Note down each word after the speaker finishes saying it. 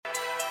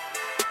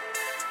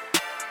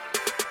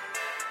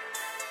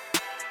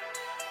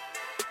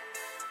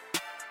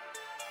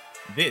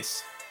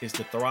This is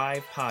the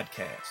Thrive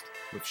Podcast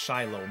with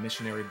Shiloh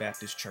Missionary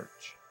Baptist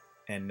Church.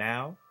 And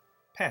now,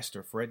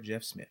 Pastor Fred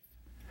Jeff Smith.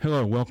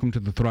 Hello, welcome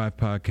to the Thrive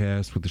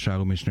Podcast with the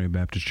Shiloh Missionary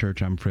Baptist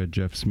Church. I'm Fred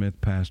Jeff Smith,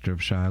 pastor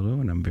of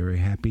Shiloh, and I'm very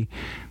happy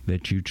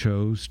that you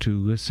chose to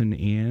listen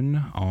in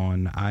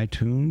on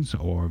iTunes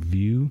or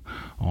view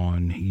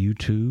on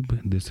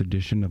YouTube this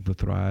edition of the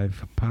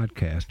Thrive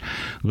Podcast.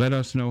 Let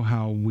us know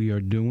how we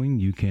are doing.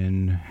 You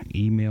can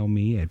email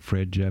me at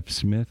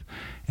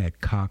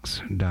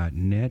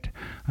fredjeffsmith@cox.net.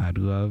 I'd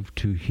love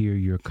to hear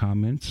your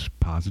comments,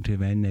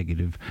 positive and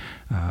negative.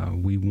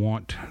 We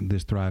want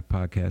this Thrive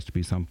Podcast to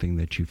be something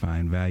that you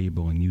find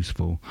valuable and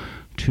useful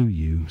to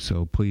you.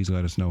 So please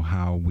let us know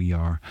how we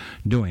are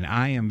doing.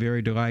 I am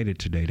very delighted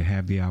today to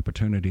have the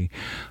opportunity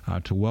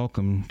to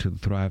welcome to the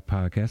Thrive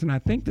Podcast. And I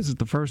think this is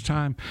the first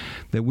time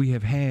that we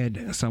have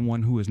had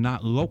someone who is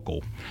not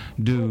local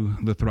do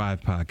the Thrive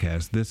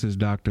Podcast. This is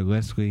Dr.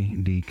 Leslie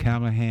D.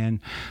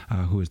 Callahan,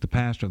 who is the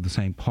pastor of the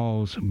St.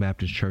 Paul's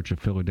Baptist Church of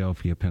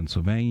Philadelphia,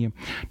 Pennsylvania.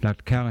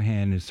 Dr.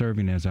 Callahan is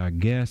serving as our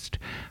guest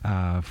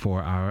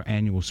for our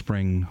annual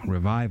spring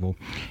revival.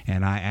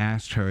 And I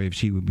asked her if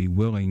she would be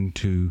willing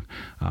to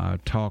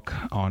talk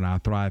on our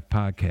Thrive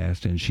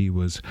Podcast, and she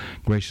was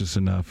gracious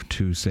enough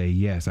to say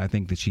yes. I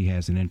think that she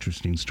has an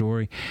interesting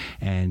story,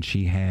 and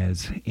she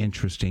has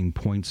interesting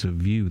points of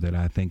view that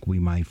I think we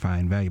might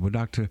find valuable.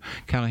 Dr.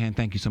 Callahan,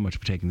 thank you so much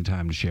for taking the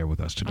time to share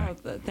with us today.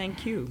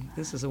 Thank you.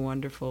 This is a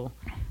wonderful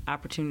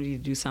opportunity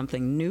to do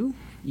something new.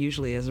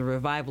 Usually as a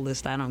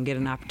revivalist, I don't get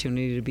an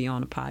opportunity to be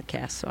on a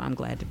podcast, so I'm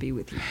glad to be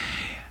with you.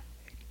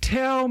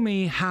 Tell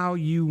me how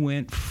you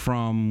went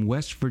from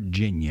West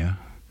Virginia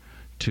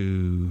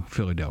to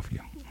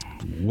Philadelphia.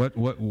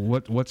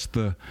 What's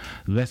the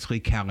Leslie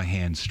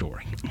Callahan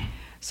story?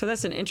 So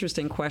that's an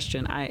interesting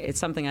question. It's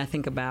something I've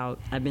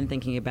been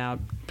thinking about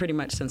pretty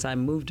much since I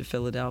moved to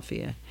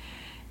Philadelphia.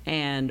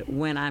 And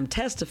when I'm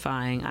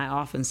testifying, I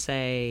often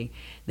say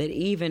that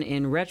even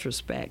in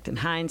retrospect, in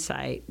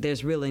hindsight,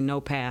 there's really no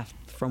path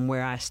from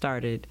where I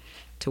started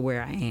to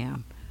where I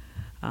am.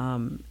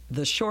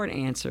 The short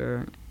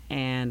answer,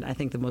 and I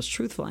think the most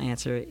truthful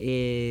answer,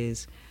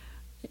 is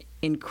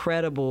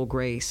incredible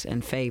grace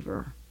and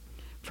favor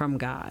from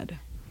God.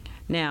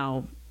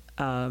 Now,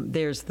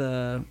 there's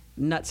the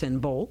nuts and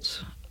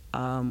bolts.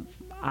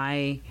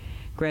 I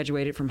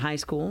graduated from high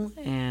school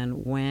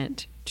and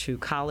went to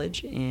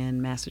college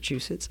in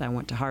Massachusetts. I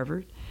went to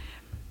Harvard.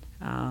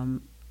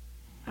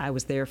 I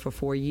was there for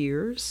 4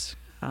 years,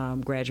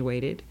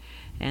 graduated,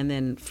 and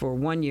then for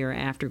 1 year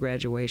after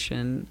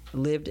graduation,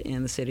 lived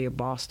in the city of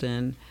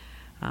Boston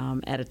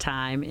at a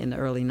time in the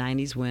early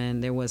 90s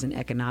when there was an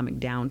economic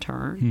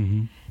downturn.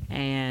 Mm-hmm.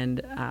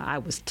 And I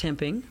was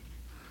temping,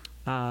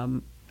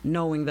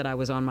 knowing that I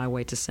was on my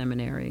way to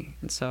seminary.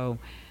 And so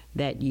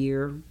that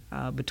year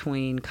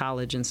between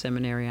college and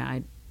seminary,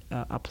 I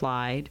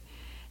applied.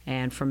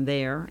 And from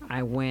there,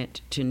 I went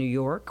to New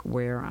York,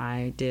 where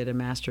I did a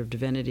Master of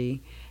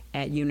Divinity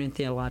at Union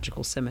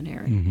Theological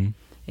Seminary mm-hmm.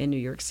 in New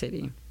York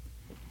City.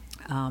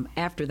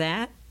 After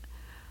that,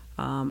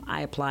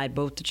 I applied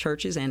both to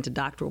churches and to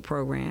doctoral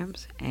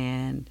programs,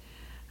 and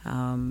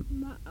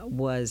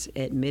was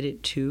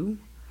admitted to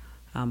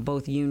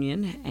both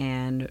Union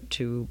and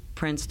to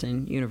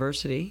Princeton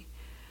University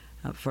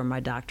for my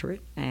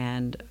doctorate,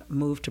 and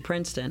moved to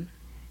Princeton.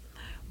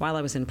 While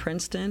I was in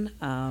Princeton,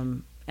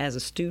 as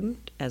a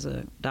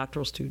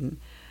doctoral student,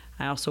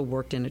 I also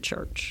worked in a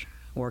church.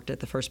 I worked at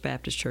the First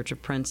Baptist Church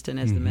of Princeton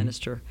as mm-hmm. the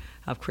minister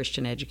of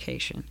Christian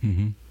education.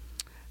 Mm-hmm.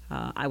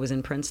 I was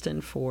in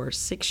Princeton for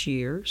 6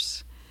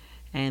 years,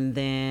 and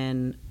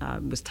then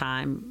it was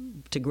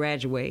time to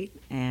graduate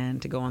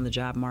and to go on the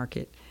job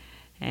market.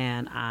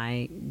 And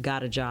I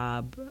got a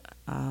job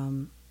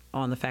on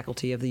the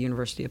faculty of the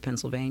University of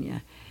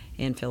Pennsylvania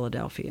in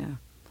Philadelphia.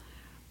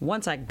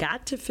 Once I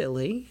got to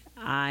Philly,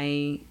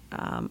 I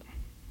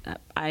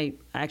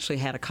actually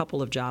had a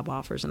couple of job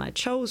offers, and I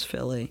chose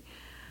Philly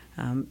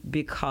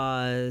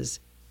because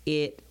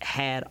it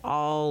had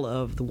all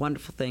of the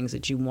wonderful things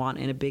that you want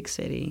in a big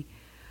city,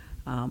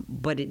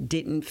 but it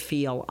didn't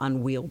feel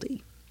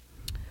unwieldy.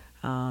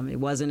 It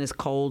wasn't as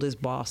cold as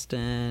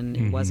Boston. It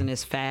mm-hmm. wasn't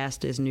as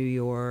fast as New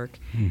York.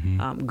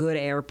 Mm-hmm. Good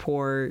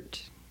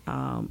airport,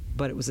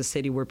 but it was a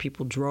city where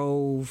people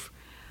drove.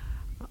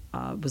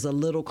 It was a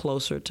little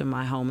closer to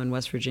my home in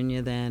West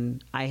Virginia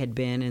than I had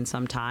been in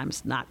some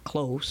times. Not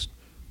close,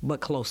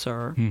 but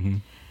closer. Mm-hmm.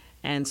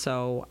 And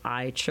so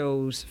I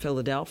chose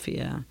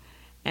Philadelphia,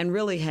 and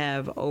really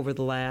have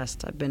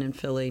I've been in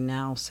Philly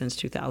now since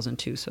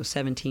 2002, so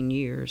 17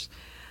 years.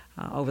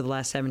 Over the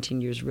last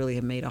 17 years, really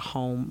have made a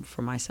home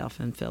for myself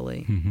in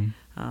Philly.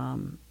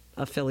 Mm-hmm.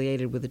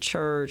 Affiliated with the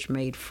church,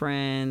 made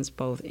friends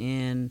both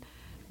in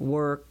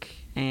work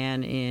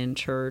and in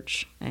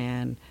church,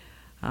 and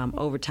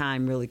over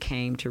time really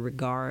came to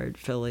regard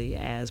Philly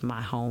as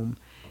my home.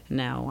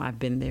 Now, I've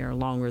been there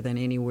longer than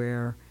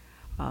anywhere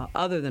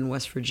other than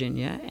West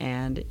Virginia,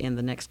 and in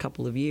the next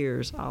couple of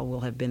years, I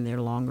will have been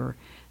there longer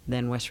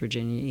than West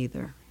Virginia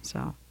either.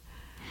 So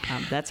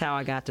that's how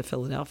I got to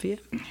Philadelphia.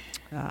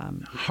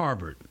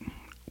 Harvard.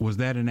 Was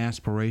that an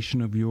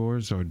aspiration of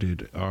yours, or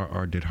did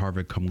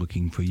Harvard come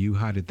looking for you?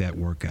 How did that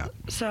work out?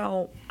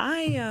 So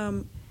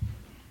I,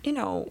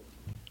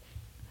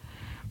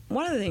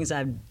 one of the things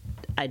I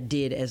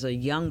did as a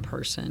young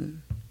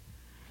person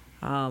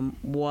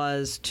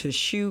was to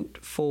shoot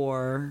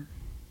for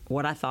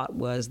what I thought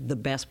was the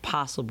best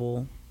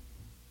possible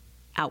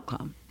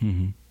outcome.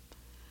 Mm-hmm.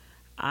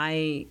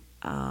 I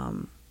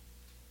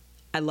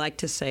like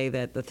to say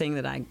that the thing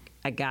that I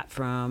got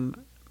from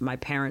my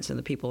parents and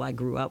the people I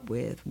grew up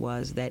with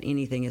was that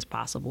anything is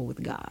possible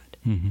with God.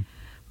 Mm-hmm.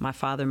 My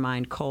father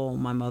mined coal.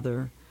 My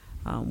mother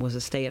was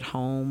a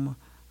stay-at-home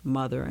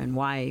mother and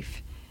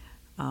wife.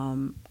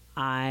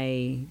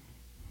 I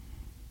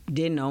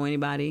didn't know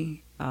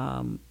anybody.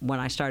 When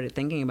I started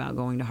thinking about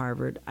going to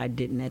Harvard, I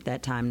didn't at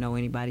that time know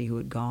anybody who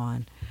had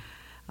gone.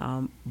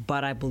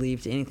 But I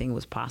believed anything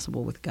was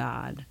possible with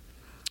God.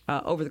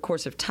 Over the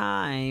course of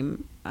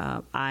time,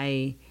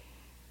 I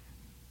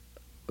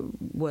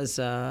was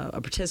a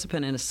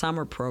participant in a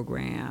summer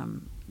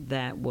program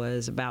that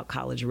was about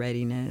college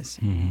readiness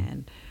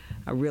and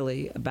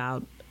really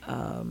about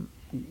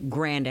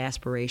grand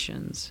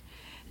aspirations.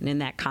 And in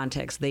that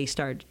context, they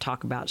started to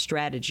talk about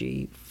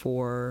strategy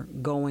for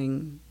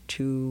going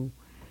to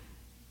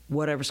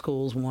whatever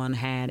schools one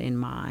had in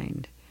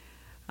mind.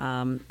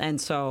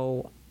 And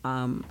so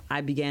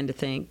I began to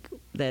think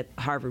that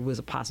Harvard was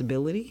a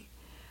possibility,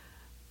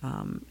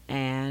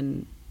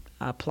 and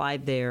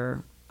applied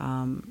there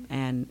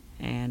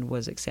and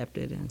was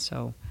accepted. And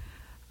so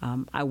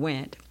I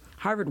went.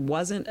 Harvard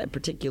wasn't a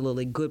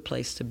particularly good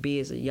place to be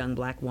as a young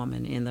black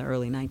woman in the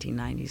early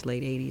 1990s,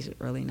 late 80s,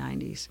 early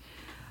 90s.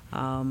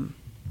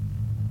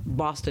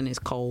 Boston is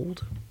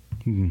cold.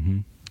 Mm-hmm.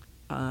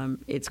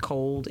 It's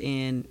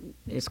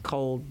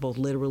cold both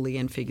literally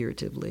and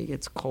figuratively.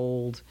 It's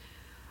cold.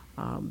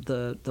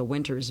 The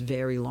winter is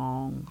very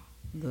long.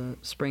 The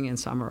spring and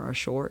summer are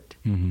short.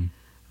 Mm-hmm.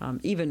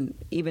 Even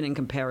in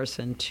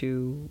comparison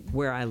to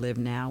where I live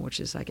now, which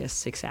is, I guess,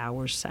 6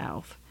 hours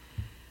south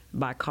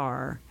by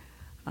car.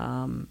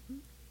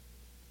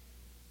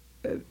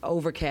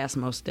 Overcast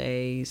most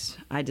days.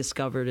 I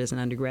discovered as an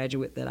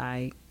undergraduate that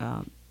I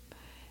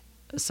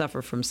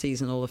suffer from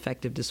seasonal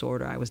affective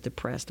disorder. I was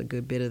depressed a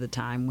good bit of the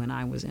time when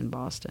I was in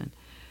Boston.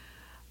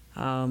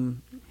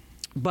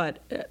 But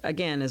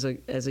again, as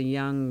a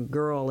young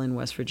girl in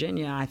West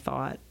Virginia, I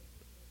thought,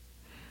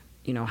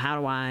 how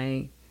do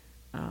I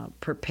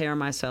prepare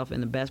myself in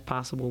the best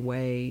possible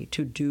way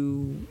to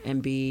do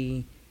and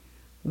be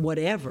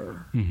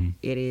whatever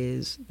it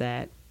is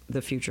that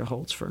the future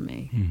holds for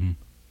me. Mm-hmm.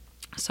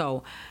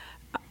 So,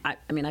 I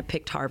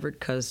picked Harvard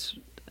because,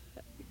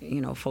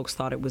 folks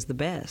thought it was the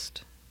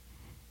best.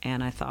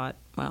 And I thought,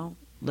 well,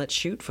 let's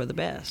shoot for the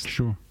best.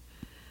 Sure.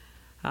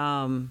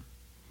 And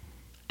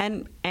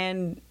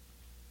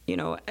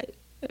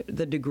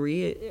the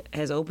degree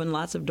has opened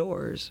lots of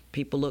doors.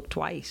 People look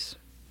twice.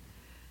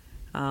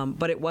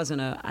 But it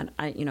wasn't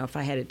if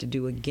I had it to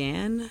do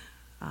again,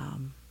 I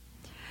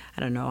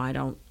don't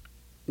know.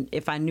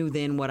 If I knew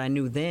then what I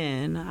knew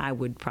then, I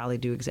would probably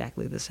do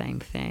exactly the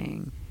same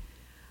thing.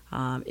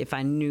 If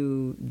I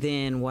knew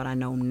then what I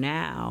know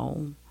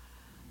now,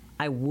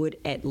 I would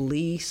at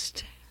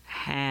least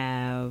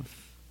have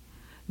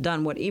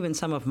done what even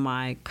some of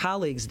my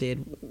colleagues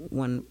did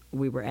when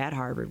we were at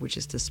Harvard, which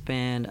is to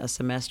spend a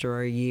semester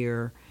or a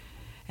year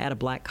at a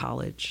black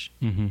college.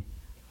 Mm-hmm.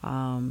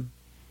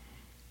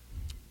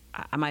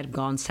 I might have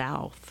gone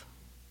south,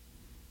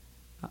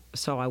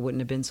 so I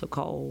wouldn't have been so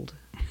cold.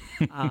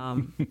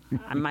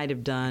 I might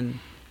have done,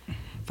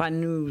 if I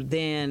knew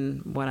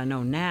then what I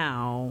know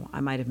now,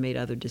 I might have made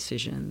other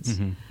decisions.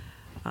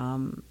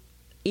 Mm-hmm.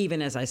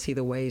 Even as I see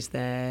the ways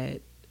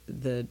that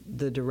the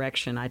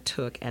direction I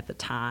took at the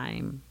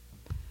time,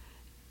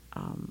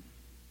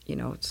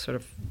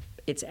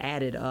 it's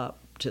added up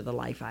to the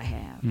life I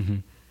have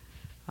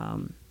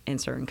in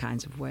certain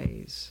kinds of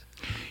ways.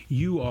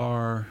 You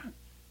are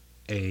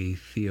a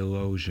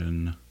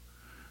theologian,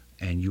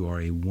 and you are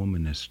a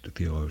womanist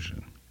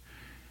theologian.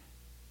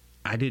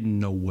 I didn't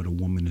know what a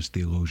womanist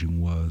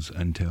theologian was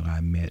until I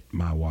met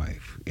my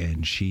wife,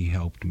 and she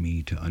helped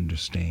me to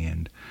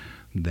understand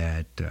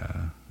that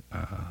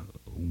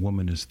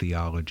womanist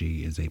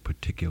theology is a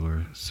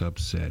particular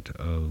subset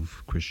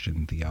of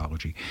Christian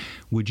theology.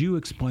 Would you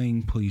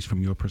explain, please,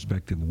 from your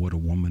perspective, what a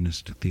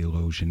womanist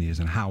theologian is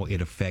and how it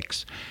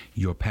affects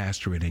your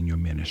pastorate and your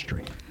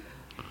ministry?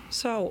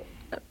 So,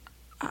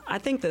 I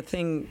think the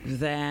thing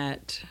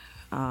that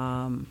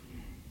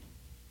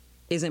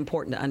is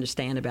important to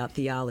understand about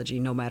theology,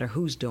 no matter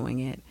who's doing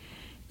it,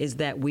 is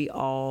that we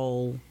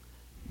all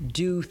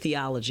do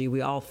theology. We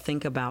all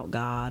think about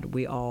God.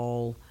 We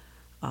all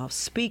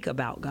speak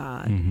about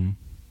God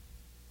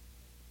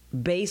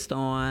based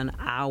on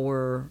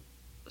our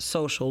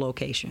social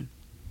location.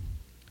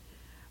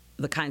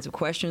 The kinds of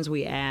questions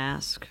we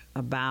ask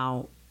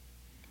about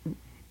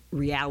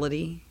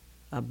reality,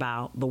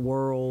 about the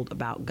world,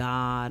 about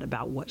God,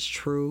 about what's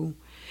true,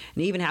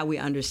 and even how we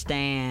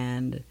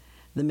understand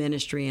the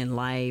ministry and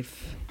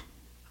life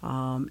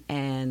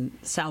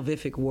and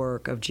salvific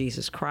work of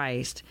Jesus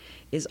Christ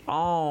is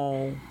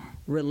all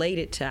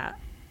related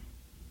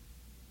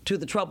to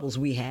the troubles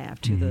we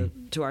have,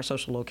 to our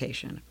social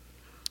location.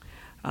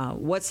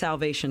 What's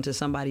salvation to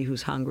somebody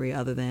who's hungry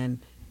other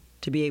than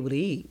to be able to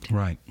eat?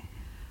 Right.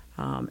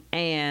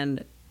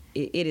 And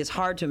it is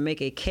hard to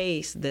make a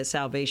case that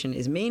salvation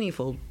is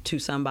meaningful to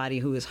somebody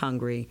who is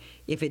hungry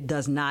if it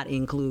does not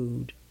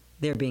include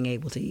their being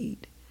able to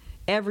eat.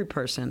 Every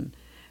person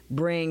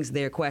brings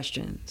their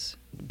questions,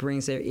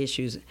 brings their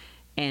issues,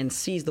 and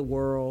sees the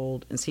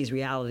world and sees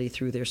reality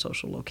through their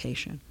social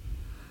location.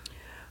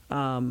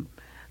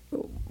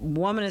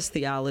 Womanist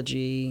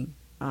theology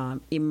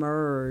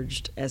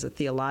emerged as a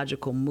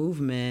theological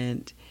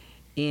movement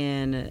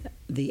in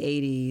the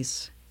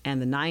 80s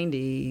and the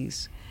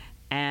 90s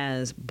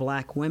as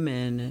Black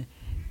women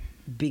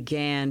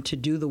began to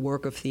do the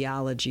work of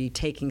theology,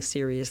 taking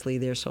seriously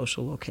their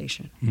social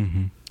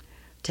location,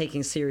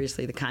 taking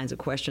seriously the kinds of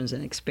questions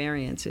and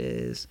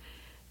experiences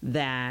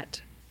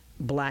that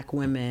Black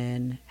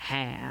women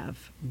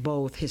have,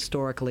 both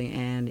historically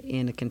and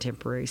in a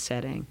contemporary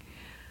setting.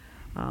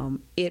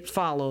 It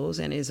follows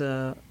and is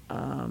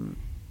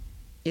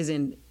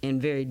in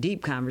very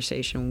deep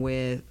conversation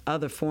with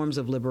other forms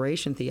of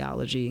liberation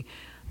theology,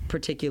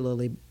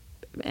 particularly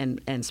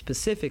and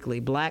specifically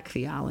Black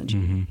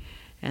theology,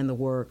 and the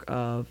work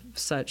of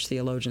such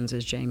theologians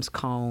as James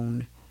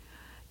Cone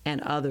and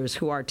others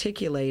who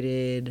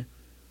articulated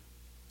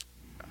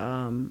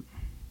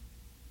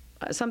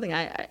something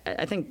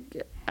I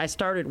think I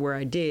started where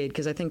I did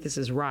because I think this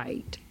is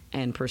right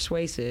and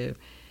persuasive,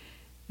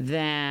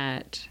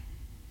 that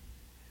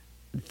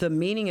the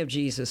meaning of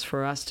Jesus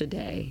for us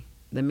today,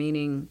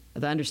 the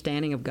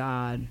understanding of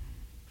God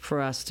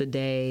for us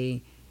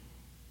today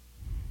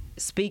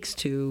speaks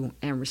to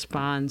and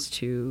responds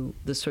to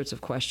the sorts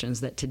of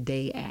questions that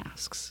today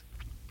asks.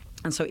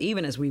 And so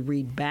even as we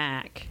read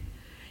back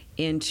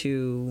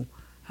into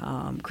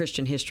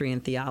Christian history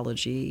and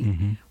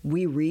theology,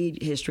 we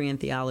read history and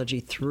theology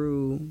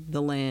through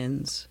the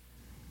lens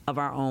of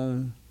our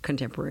own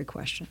contemporary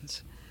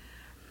questions.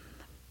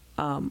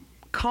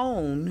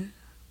 Cone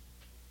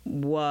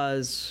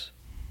was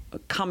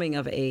coming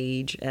of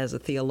age as a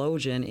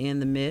theologian in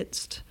the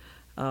midst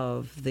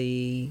of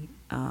the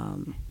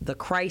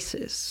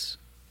crisis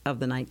of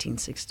the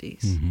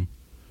 1960s,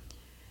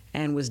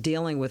 and was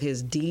dealing with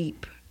his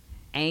deep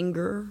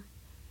anger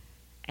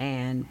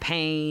and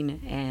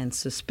pain and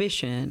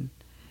suspicion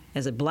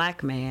as a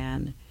Black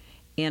man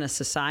in a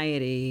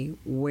society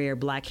where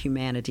Black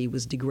humanity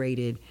was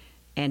degraded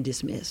and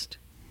dismissed.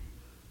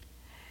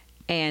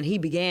 And he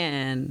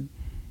began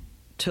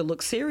to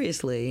look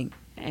seriously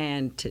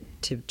and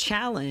to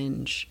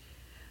challenge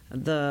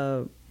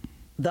the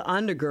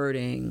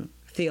undergirding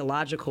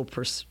theological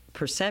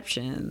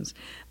perceptions,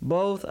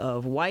 both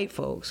of white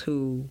folks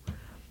who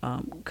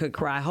could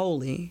cry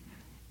holy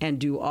and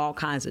do all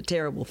kinds of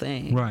terrible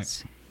things,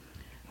 right.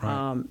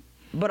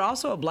 but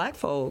also of Black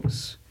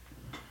folks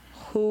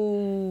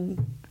who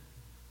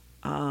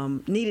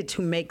needed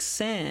to make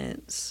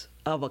sense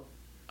of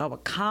a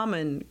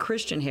common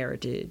Christian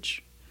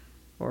heritage,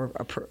 or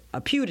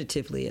a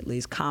putatively at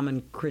least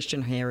common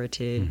Christian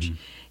heritage,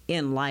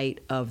 in light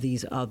of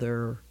these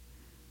other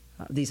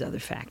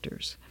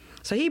factors.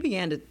 So he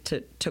began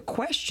to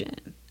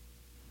question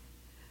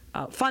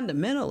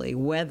fundamentally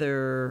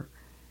whether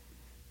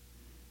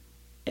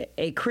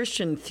a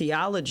Christian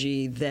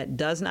theology that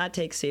does not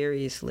take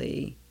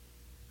seriously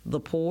the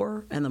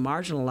poor and the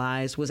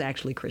marginalized was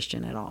actually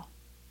Christian at all.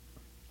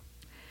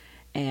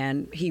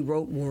 And he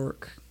wrote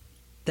work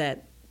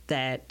that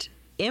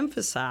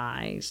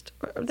emphasized,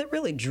 or that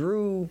really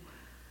drew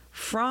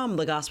from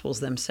the Gospels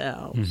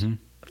themselves,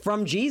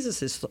 from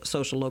Jesus'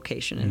 social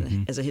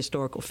location as a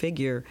historical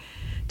figure,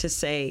 to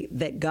say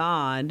that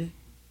God,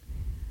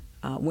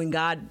 when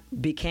God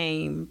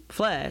became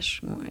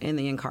flesh in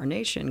the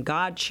incarnation,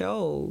 God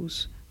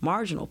chose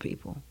marginal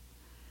people.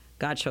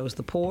 God chose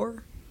the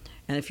poor.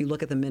 And if you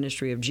look at the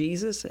ministry of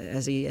Jesus,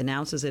 as he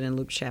announces it in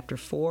Luke chapter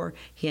 4,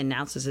 he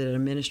announces it as a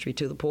ministry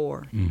to the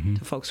poor,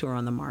 to folks who are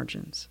on the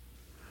margins.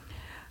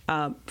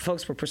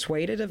 Folks were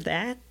persuaded of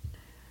that.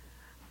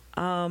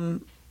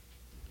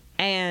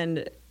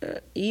 And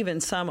even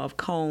some of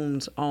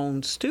Cone's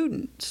own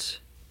students,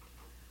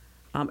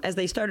 as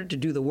they started to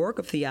do the work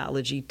of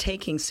theology,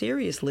 taking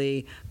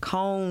seriously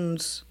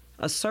Cone's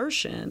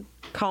assertion,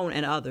 Cone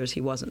and others,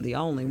 he wasn't the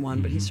only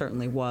one, but he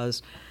certainly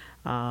was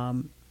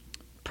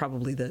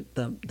probably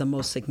the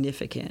most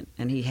significant,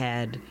 and he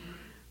had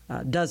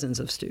dozens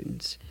of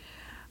students.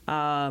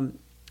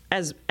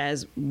 As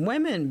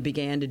women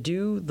began to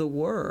do the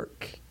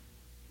work,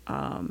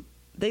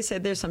 they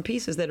said there's some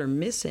pieces that are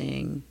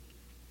missing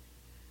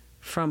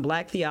from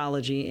Black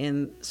theology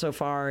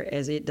insofar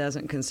as it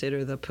doesn't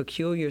consider the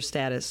peculiar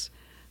status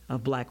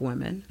of Black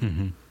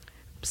women.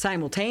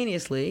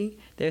 Simultaneously,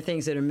 there are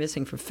things that are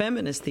missing from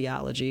feminist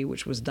theology,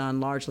 which was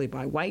done largely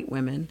by white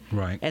women,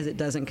 as it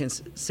doesn't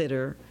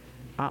consider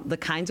the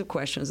kinds of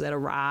questions that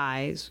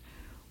arise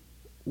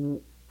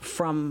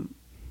from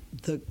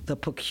the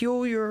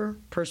peculiar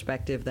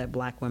perspective that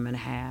black women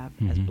have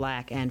as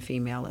black and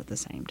female at the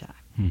same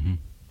time.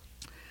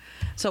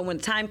 So when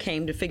time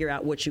came to figure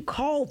out what you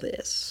call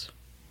this,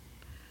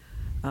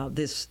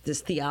 this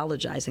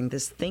theologizing,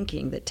 this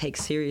thinking that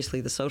takes seriously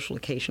the social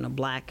location of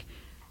black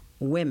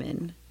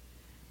women,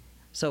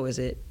 so is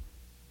it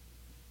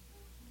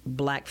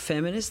black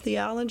feminist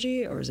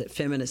theology, or is it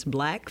feminist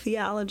black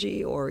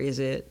theology, or is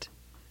it,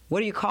 what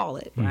do you call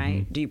it,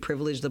 right? Do you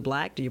privilege the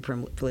black? Do you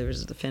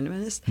privilege the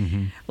feminist?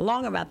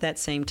 Along about that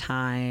same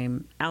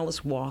time,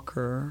 Alice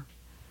Walker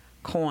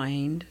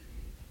coined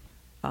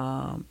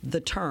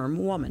the term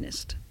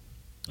womanist,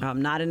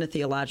 not in a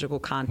theological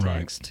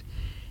context,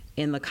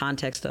 in the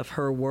context of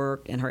her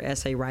work and her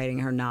essay writing,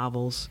 her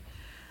novels.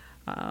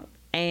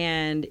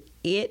 And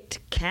it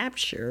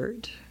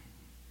captured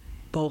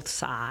both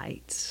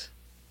sides,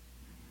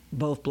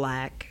 both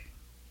black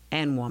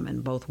and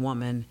woman, both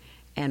woman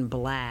and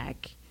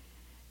black,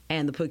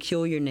 and the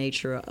peculiar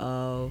nature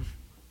of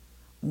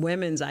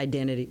women's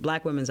identity,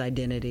 black women's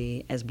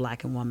identity as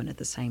black and woman at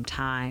the same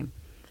time.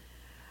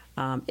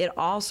 It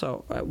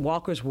also,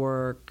 Walker's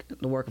work,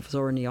 the work of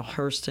Zora Neale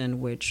Hurston,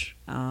 which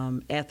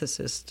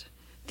theoethicist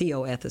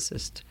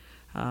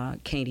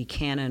Katie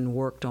Cannon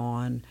worked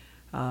on,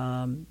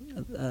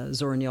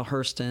 Zora Neale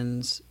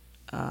Hurston's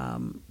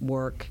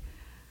work,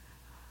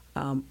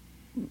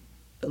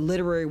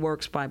 literary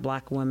works by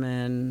black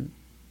women,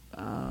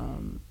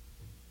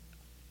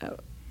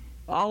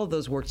 all of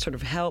those works sort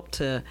of help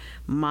to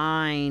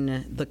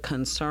mine the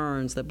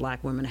concerns that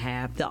black women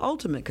have, the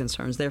ultimate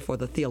concerns, therefore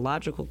the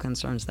theological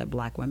concerns that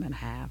black women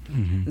have.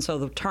 And so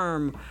the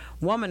term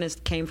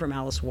womanist came from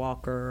Alice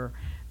Walker,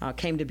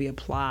 came to be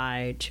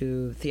applied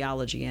to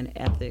theology and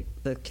ethic,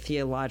 the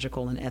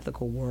theological and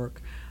ethical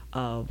work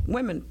of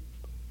women,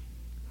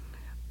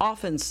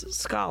 often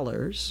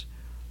scholars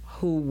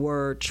who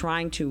were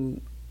trying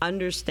to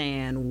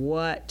understand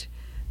what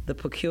the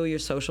peculiar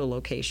social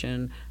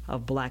location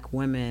of black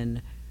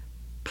women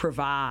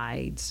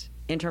provides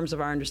in terms of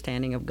our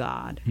understanding of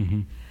God.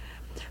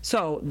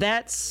 So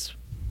that's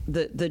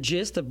the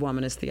gist of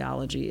womanist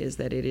theology, is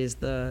that it is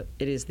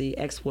the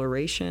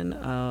exploration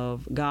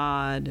of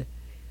God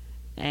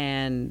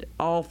and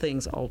all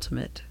things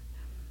ultimate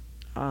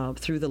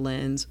through the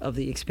lens of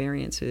the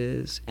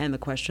experiences and the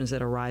questions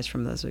that arise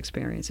from those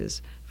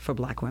experiences for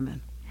black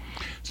women.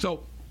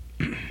 So,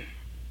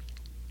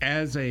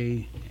 as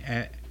a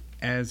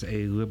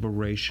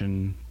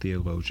liberation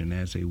theologian,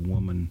 as a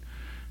womanist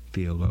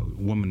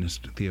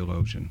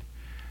theologian,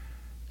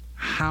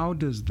 how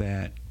does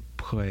that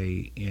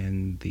play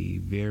in the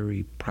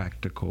very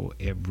practical,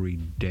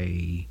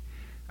 everyday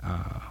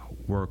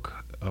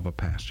work of a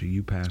pastor?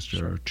 You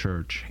pastor a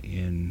church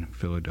in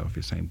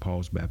Philadelphia, St.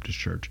 Paul's Baptist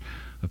Church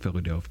of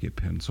Philadelphia,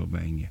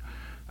 Pennsylvania.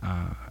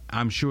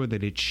 I'm sure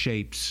that it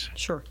shapes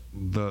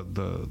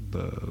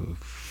the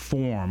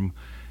form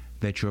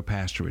that your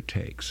pastorate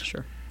takes.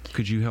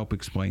 Could you help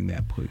explain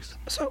that, please?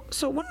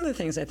 So one of the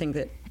things I think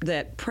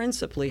that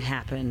principally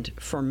happened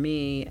for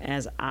me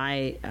as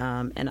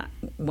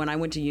when I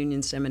went to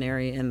Union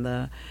Seminary in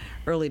the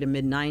early to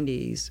mid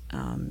 90s,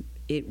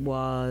 it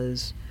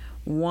was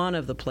one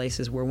of the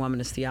places where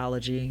womanist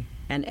theology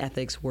and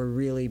ethics were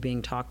really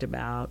being talked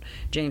about.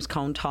 James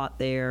Cone taught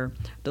there.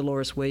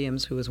 Dolores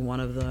Williams, who was one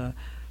of the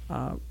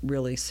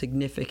really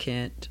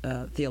significant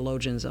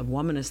theologians of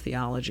womanist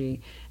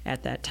theology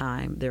at that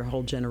time, there are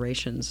whole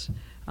generations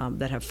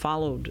that have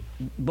followed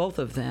both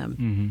of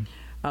them.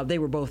 They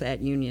were both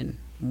at Union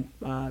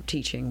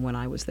teaching when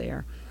I was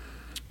there.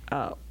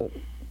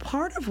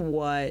 Part of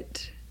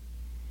what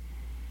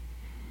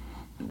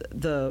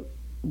the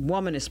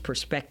womanist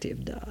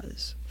perspective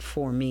does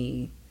for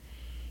me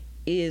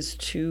is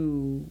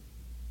to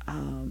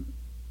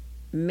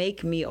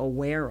make me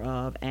aware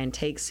of and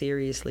take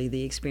seriously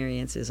the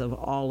experiences of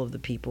all of the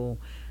people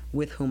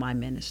with whom I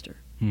minister.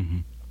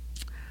 And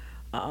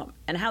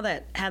how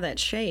that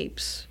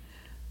shapes.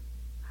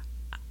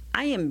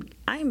 I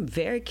am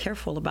very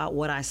careful about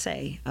what I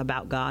say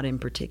about God in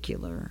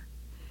particular.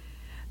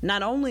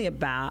 Not only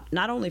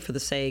for the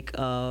sake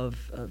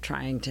of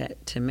trying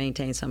to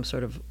maintain some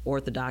sort of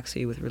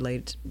orthodoxy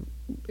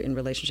in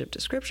relationship to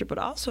Scripture, but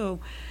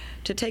also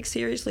to take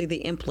seriously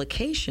the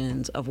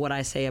implications of what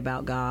I say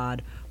about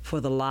God for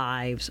the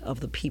lives of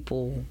the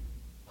people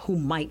who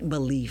might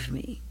believe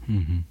me.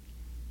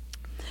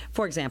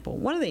 For example,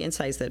 one of the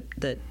insights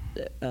that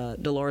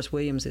Dolores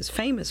Williams is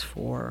famous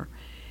for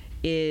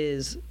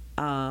is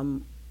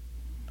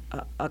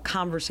a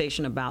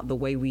conversation about the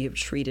way we have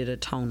treated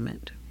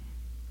atonement.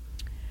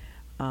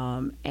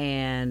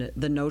 And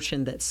the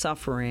notion that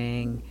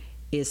suffering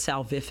is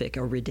salvific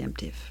or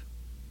redemptive.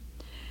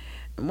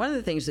 And one of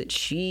the things that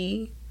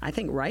she, I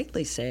think,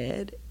 rightly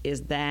said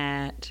is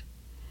that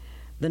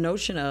the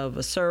notion of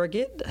a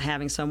surrogate,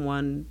 having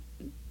someone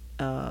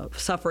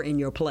suffer in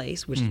your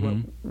place, which is what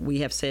we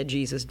have said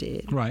Jesus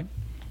did,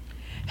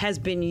 has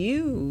been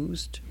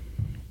used,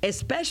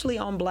 especially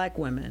on black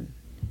women,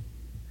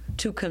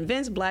 to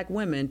convince black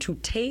women to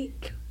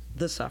take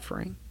the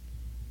suffering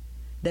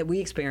that we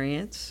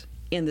experience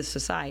in this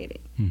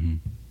society.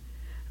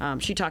 Mm-hmm.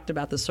 She talked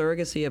about the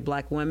surrogacy of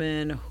black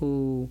women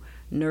who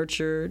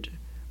nurtured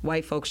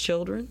white folks'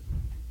 children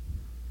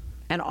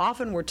and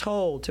often were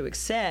told to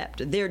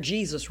accept their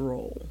Jesus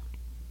role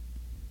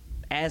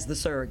as the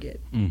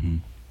surrogate, Mm-hmm.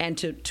 and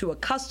to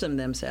accustom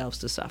themselves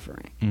to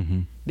suffering,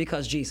 Mm-hmm.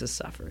 because Jesus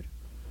suffered.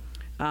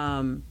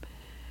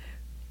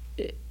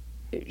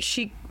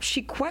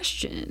 She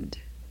questioned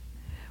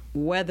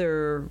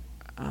whether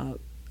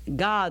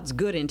God's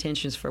good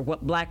intentions for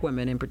what black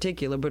women in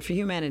particular, but for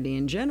humanity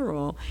in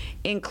general,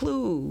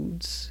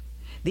 includes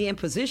the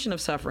imposition of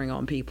suffering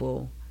on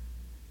people.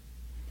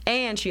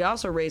 And she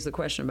also raised the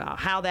question about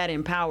how that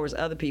empowers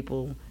other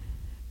people.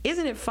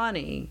 Isn't it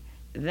funny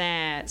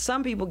that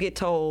some people get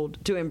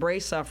told to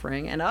embrace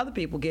suffering and other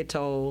people get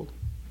told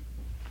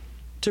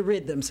to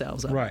rid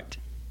themselves of it?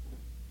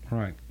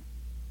 Right.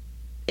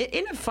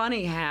 Isn't it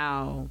funny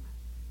how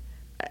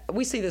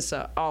we see this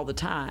all the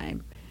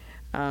time?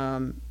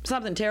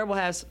 Something terrible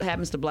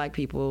happens to black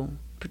people,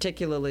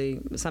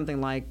 particularly something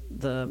like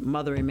the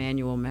Mother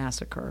Emanuel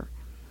massacre.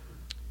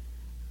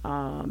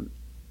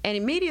 And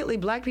immediately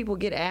black people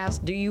get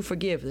asked, do you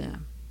forgive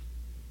them?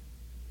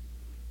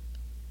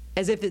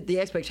 As if the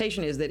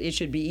expectation is that it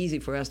should be easy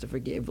for us to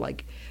forgive,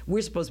 like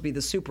we're supposed to be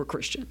the super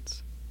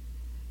Christians.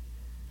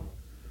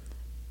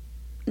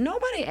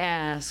 Nobody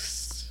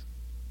asked,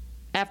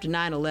 after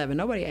 9/11,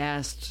 nobody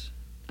asked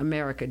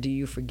America, do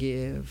you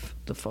forgive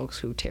the folks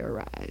who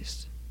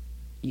terrorized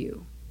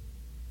you?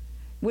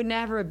 Would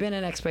never have been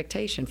an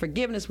expectation.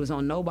 Forgiveness was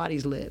on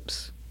nobody's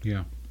lips.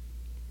 Yeah.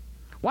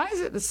 Why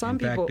is it that some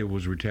people... In fact, it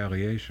was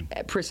retaliation.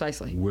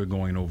 Precisely. We're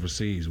going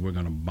overseas. We're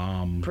going to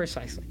bomb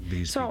Precisely.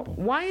 these so people.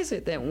 Why is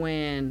it that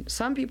when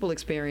some people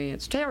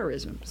experience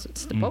terrorism,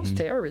 it's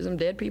post-terrorism,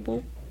 dead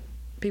people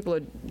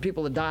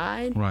have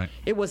died. Right.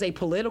 It was a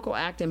political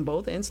act in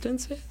both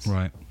instances.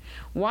 Right.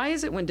 Why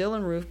is it when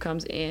Dylann Roof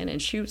comes in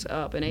and shoots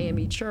up an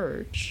AME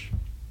church,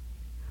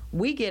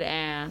 we get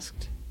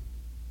asked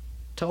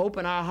to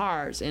open our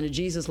hearts in a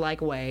Jesus-like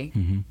way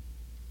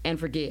and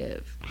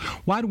forgive?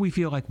 Why do we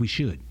feel like we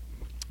should?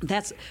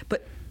 That's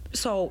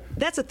so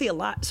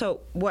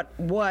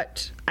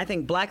what I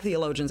think black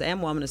theologians and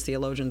womanist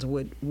theologians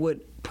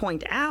would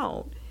point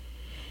out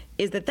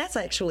is that that's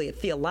actually a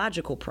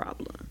theological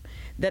problem,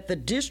 that the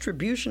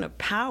distribution of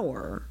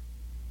power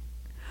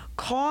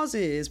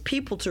causes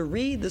people to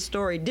read the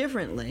story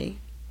differently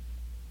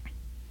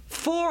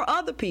for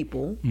other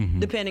people,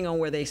 depending on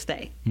where they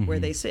stay, where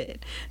they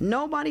sit.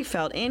 Nobody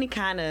felt any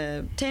kind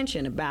of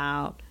tension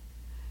about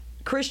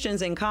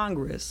Christians in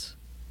Congress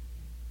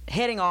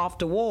heading off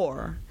to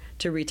war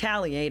to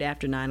retaliate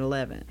after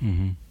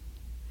 9/11.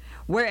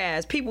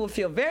 Whereas people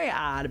feel very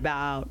odd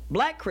about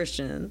black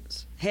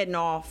Christians heading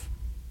off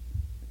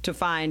to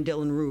find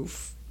Dylann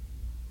Roof.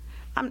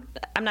 I'm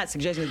not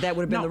suggesting that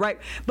would have been the right,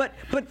 but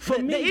For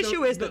the me,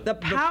 issue is that the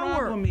power. The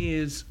problem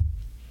is,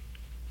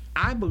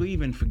 I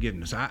believe in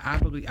forgiveness. I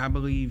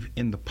believe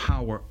in the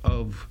power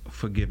of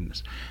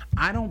forgiveness.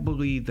 I don't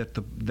believe that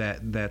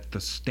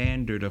the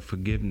standard of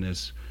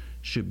forgiveness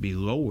should be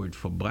lowered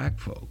for black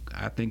folk.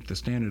 I think the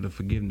standard of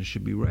forgiveness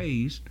should be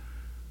raised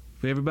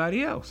for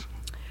everybody else.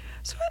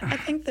 So I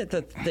think that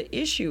the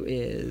issue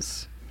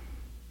is,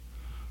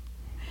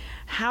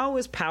 how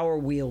is power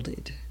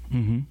wielded?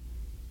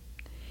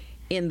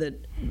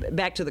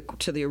 Back to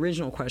the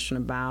original question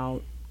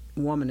about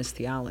womanist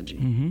theology.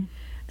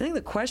 I think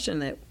the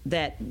question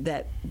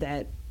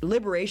that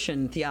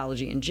liberation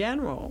theology in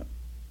general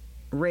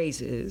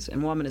raises,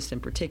 and womanist in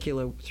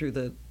particular through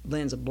the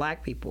lens of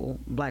black people,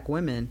 black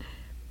women,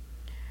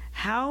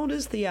 how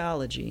does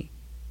theology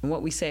and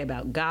what we say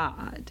about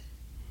God,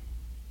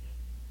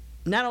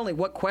 not only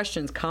what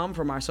questions come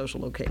from our social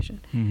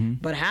location,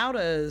 but how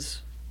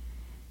does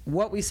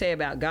what we say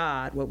about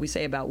God, what we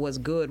say about what's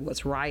good,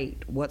 what's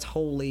right, what's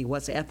holy,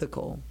 what's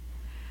ethical,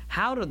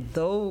 how do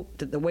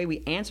the way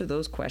we answer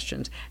those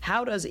questions,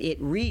 how does it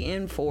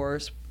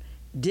reinforce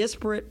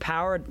disparate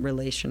power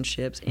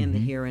relationships in the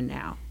here and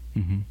now?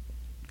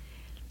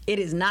 It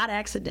is not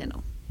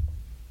accidental.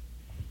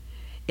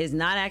 It's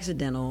not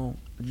accidental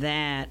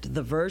that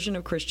the version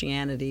of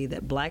Christianity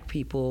that black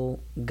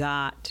people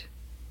got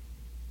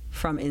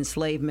from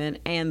enslavement,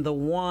 and the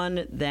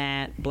one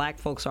that black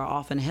folks are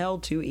often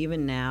held to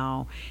even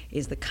now,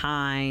 is the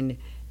kind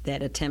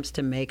that attempts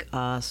to make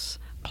us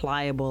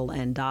pliable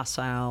and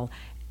docile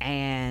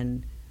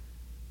and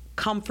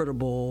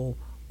comfortable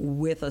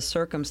with a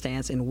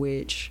circumstance in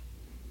which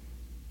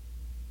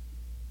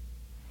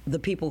the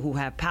people who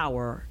have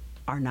power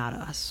are not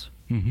us.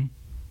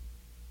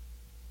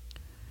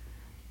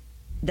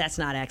 That's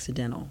not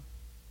accidental.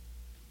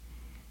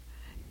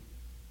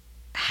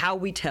 How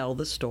we tell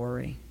the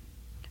story,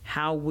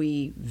 how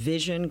we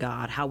vision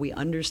God, how we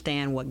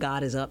understand what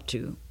God is up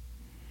to,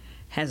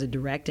 has a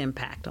direct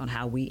impact on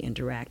how we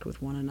interact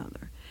with one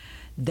another.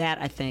 That,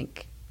 I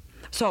think,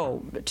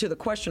 to the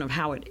question of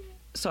how it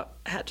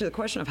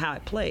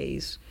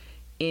plays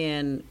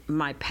in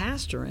my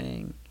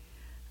pastoring,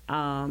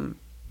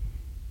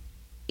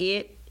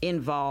 it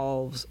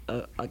involves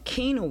a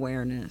keen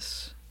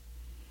awareness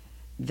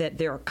that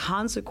there are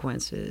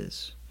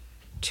consequences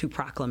to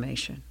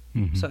proclamation.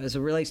 Mm-hmm. So as it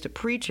relates to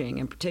preaching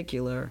in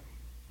particular,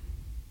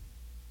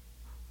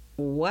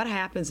 what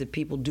happens if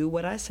people do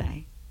what I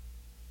say?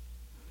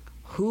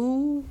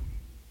 Who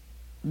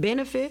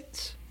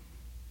benefits?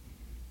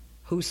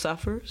 Who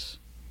suffers?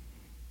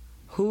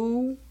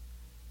 Who,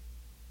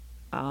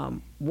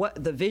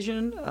 what the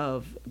vision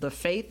of the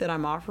faith that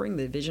I'm offering,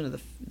 the vision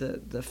of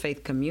the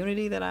faith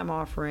community that I'm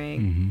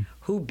offering, Mm-hmm.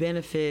 who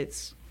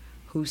benefits?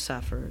 Who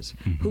suffers?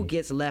 Mm-hmm. Who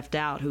gets left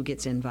out? Who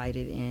gets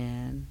invited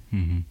in?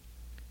 Mm-hmm.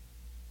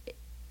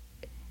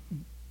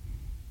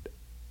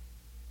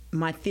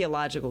 My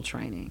theological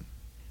training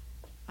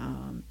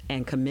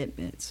and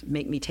commitments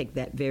make me take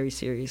that very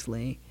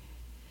seriously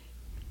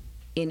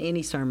in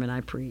any sermon I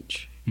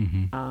preach.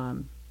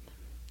 Mm-hmm.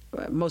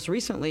 Most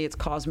recently, it's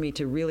caused me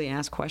to really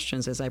ask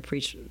questions as I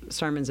preach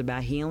sermons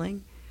about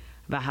healing,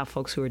 about how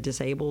folks who are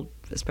disabled,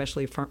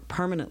 especially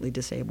permanently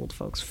disabled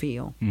folks,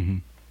 feel Mm-hmm.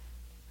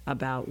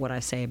 about what I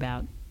say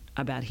about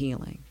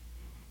healing,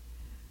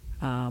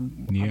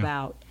 Yeah.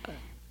 about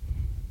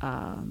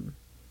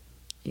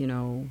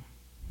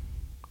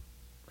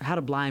how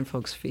do blind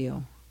folks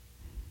feel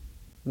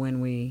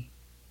when we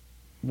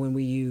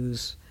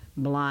use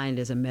blind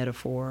as a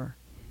metaphor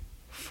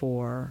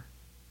for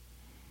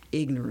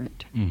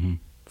ignorant, Mm-hmm.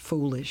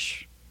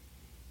 foolish,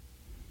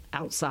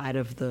 outside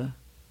of the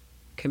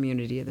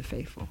community of the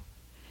faithful.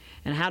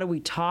 And how do we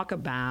talk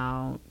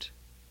about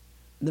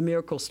the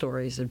miracle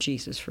stories of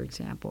Jesus, for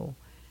example,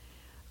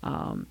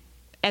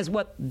 as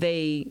what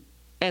they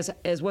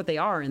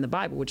are in the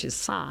Bible, which is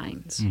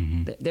signs.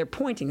 Mm-hmm. They're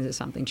pointing to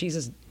something.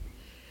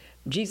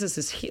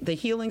 The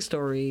healing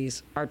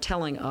stories are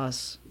telling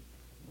us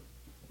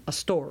a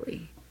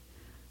story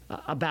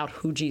about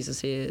who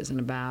Jesus is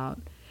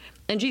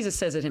and Jesus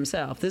says it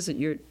himself.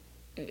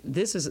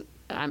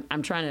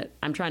 I'm trying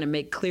to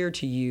make clear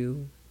to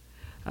you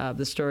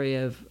the story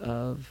of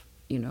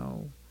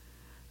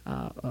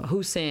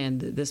who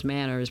sinned, this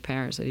man or his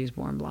parents, that he was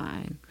born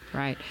blind,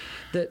 right?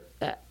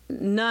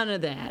 None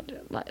of that,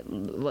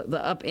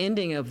 the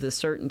upending of the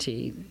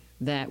certainty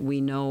that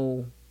we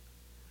know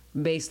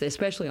based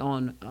especially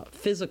on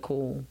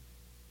physical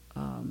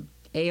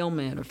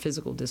ailment or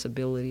physical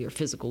disability or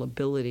physical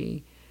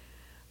ability,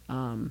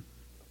 I'm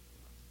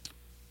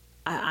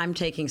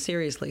taking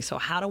seriously. So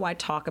how do I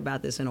talk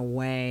about this in a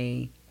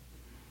way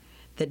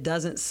that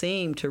doesn't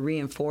seem to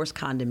reinforce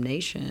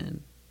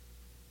condemnation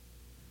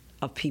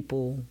of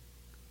people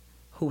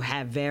who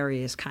have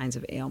various kinds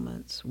of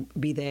ailments,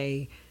 be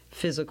they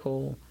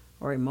physical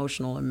or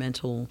emotional or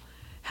mental?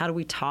 How do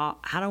we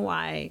talk?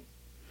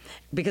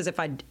 Because if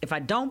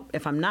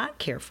I'm not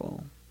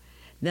careful,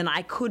 then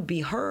I could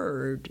be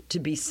heard to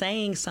be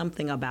saying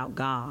something about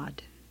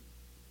God,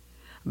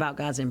 about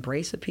God's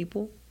embrace of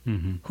people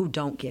Mm-hmm. who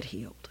don't get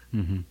healed,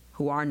 Mm-hmm.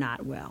 who are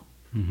not well.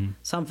 Mm-hmm.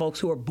 Some folks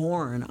who are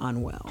born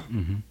unwell.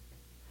 Mm-hmm.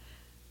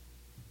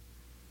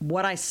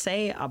 What I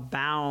say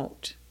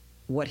about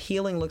what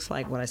healing looks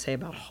like, what I say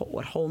about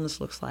what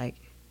wholeness looks like,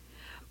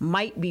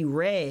 might be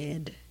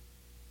read.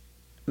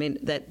 I mean,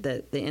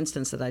 the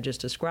instance that I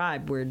just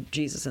described, where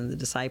Jesus and the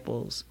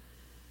disciples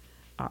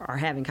are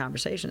having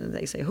conversations, and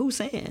they say, "Who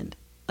sinned?"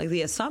 Like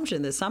the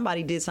assumption that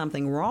somebody did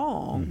something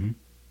wrong. Mm-hmm.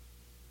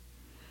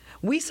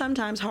 We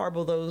sometimes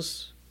harbor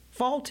those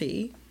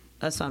faulty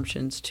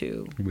assumptions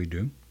too. We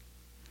do.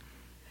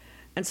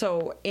 And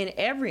so in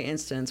every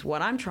instance,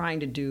 what I'm trying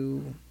to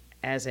do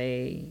as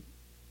a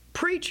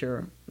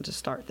preacher, to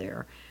start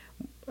there,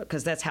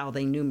 because that's how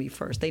they knew me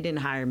first. They didn't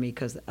hire me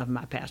because of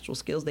my pastoral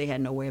skills. They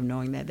had no way of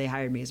knowing that. They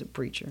hired me as a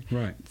preacher.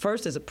 Right.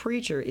 First, as a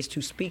preacher, is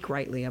to speak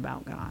rightly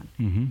about God.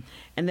 Mm-hmm.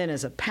 And then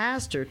as a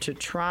pastor, to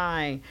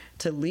try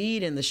to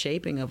lead in the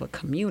shaping of a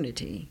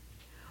community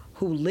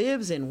who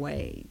lives in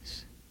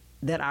ways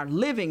that our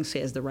living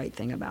says the right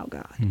thing about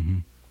God, Mm-hmm.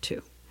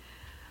 too.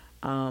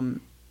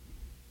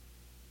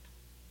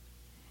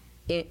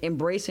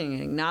 Embracing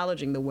and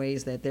acknowledging the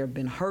ways that there have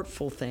been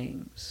hurtful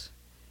things,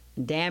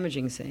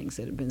 damaging things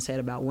that have been said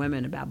about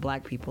women, about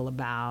black people,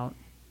 about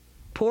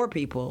poor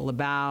people,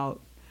 about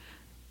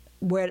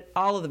where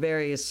all of the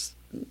various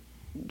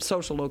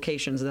social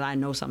locations that I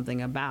know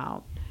something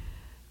about,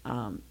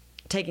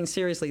 taking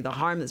seriously the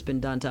harm that's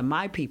been done to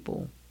my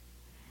people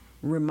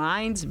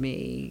reminds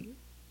me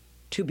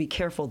to be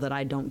careful that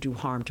I don't do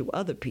harm to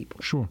other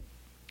people. Sure.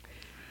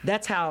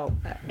 That's how,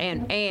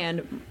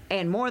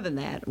 and more than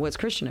that, what's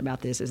Christian about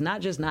this is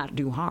not just not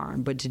do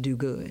harm, but to do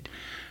good.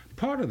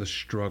 Part of the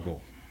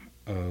struggle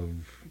of,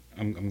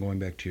 I'm going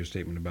back to your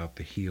statement about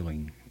the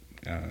healing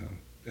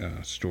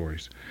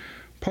stories.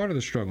 Part of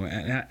the struggle,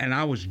 and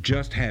I was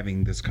just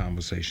having this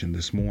conversation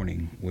this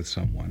morning with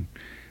someone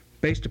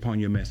based upon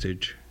your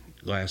message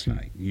last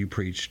night. You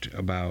preached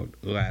about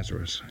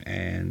Lazarus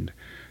and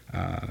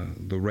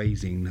the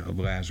raising of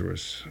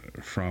Lazarus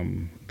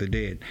from the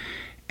dead.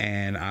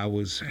 And I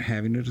was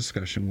having a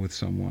discussion with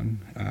someone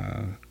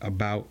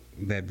about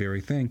that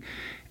very thing.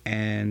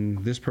 And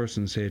this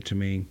person said to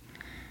me,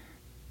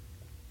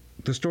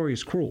 the story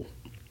is cruel.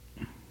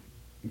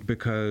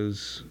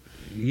 Because,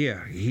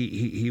 yeah,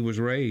 he was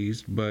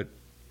raised, but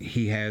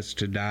he has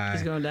to die,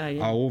 He's gonna die,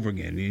 yeah. all over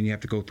again. And you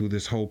have to go through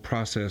this whole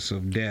process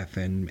of death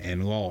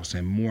and loss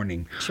and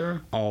mourning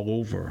Sure. all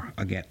over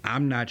again.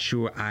 I'm not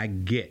sure I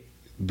get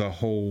the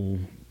whole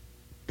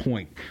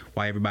point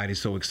why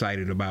everybody's so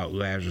excited about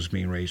Lazarus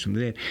being raised from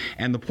the dead.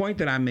 And the point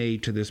that I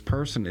made to this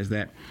person is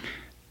that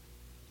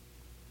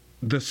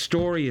the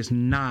story is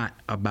not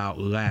about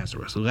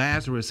Lazarus.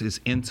 Lazarus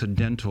is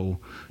incidental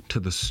to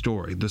the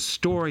story. The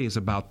story is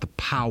about the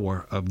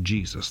power of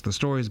Jesus. The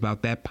story is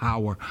about that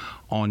power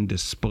on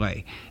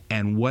display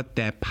and what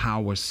that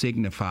power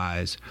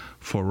signifies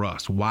for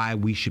us, why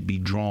we should be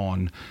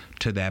drawn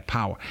to that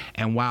power.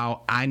 And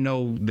while I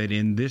know that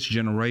in this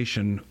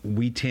generation,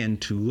 we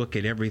tend to look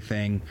at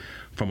everything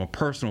from a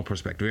personal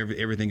perspective,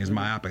 everything is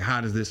myopic. How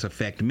does this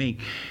affect me?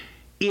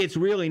 It's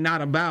really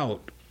not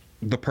about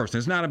the person.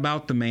 It's not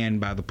about the man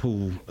by the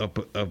pool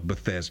of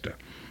Bethesda,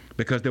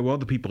 because there were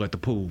other people at the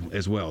pool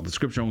as well. The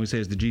scripture only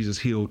says that Jesus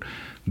healed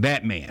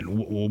that man.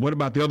 Well, what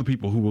about the other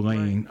people who were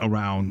laying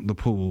around the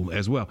pool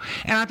as well?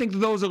 And I think that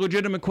those are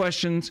legitimate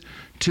questions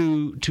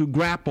to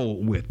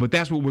grapple with, but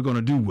that's what we're going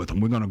to do with them.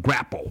 We're going to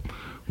grapple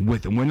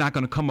with them. We're not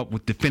going to come up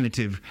with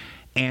definitive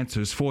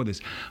answers for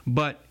this.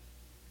 But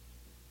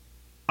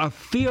a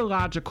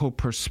theological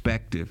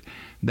perspective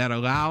that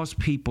allows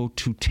people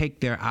to take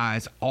their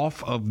eyes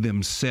off of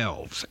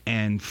themselves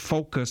and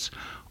focus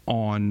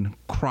on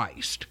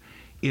Christ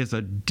is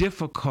a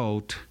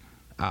difficult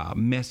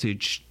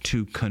message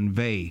to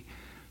convey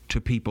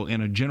to people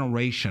in a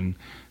generation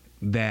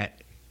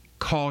that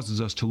causes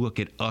us to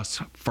look at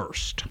us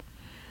first.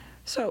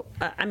 So,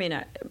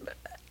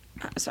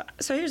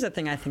 so here's the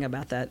thing I think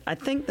about that.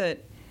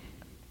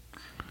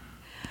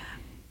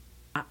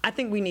 I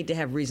think we need to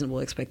have reasonable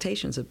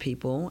expectations of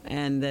people,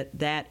 and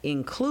that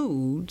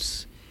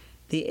includes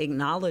the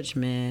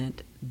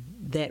acknowledgement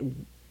that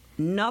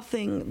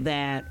nothing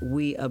that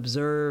we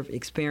observe,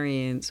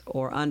 experience,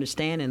 or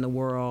understand in the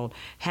world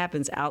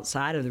happens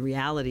outside of the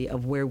reality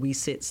of where we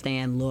sit,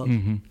 stand, look.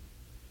 Mm-hmm.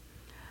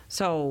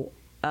 So,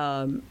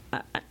 I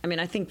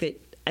think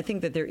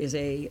that there is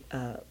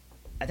I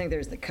think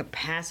there's the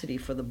capacity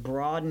for the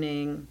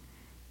broadening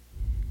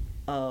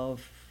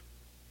of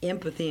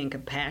empathy and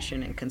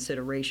compassion and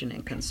consideration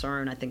and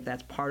concern. I think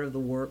that's part of the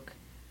work.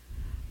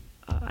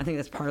 I think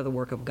that's part of the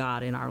work of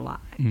God in our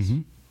lives. Mm-hmm.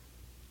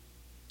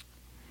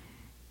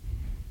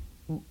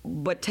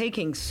 But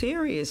taking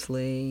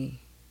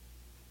seriously,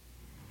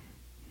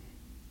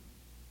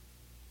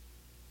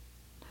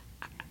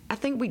 I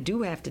think we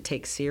do have to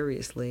take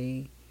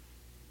seriously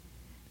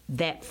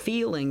that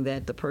feeling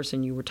that the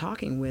person you were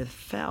talking with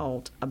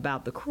felt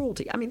about the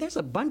cruelty. I mean, there's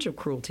a bunch of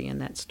cruelty in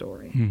that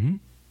story. Mm-hmm.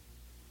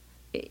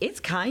 It's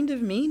kind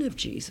of mean of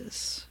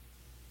Jesus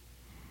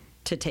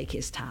to take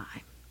his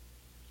time.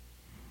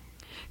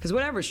 Because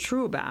whatever's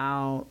true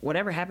about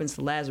whatever happens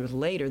to Lazarus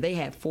later, they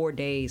had 4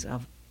 days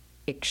of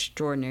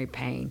extraordinary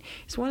pain.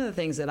 It's one of the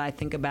things that I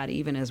think about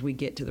even as we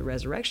get to the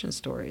resurrection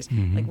stories.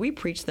 Mm-hmm. Like, we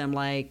preach them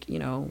like,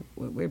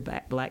 we're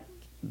Black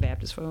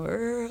Baptists for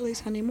early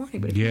Sunday morning.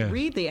 But if you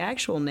read the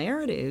actual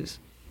narratives,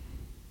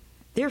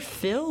 they're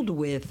filled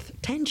with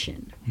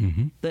tension.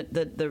 Mm-hmm.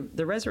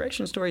 The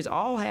resurrection stories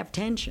all have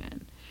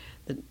tension.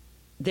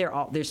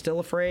 They're still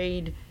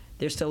afraid.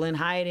 They're still in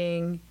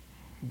hiding.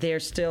 They're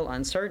still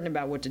uncertain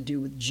about what to do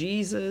with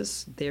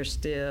Jesus. They're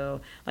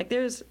still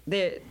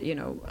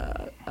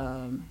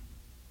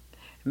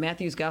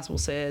Matthew's gospel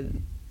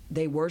said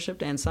they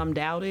worshiped and some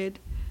doubted.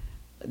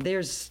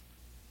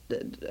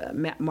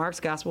 Mark's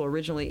gospel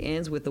originally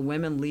ends with the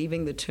women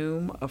leaving the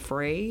tomb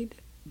afraid.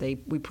 We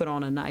put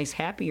on a nice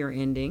happier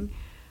ending.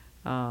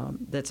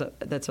 That's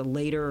a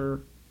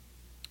later.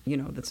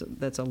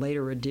 That's a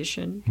later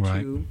addition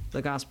to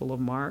the Gospel of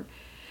Mark.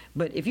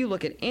 But if you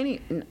look at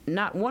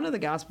not one of the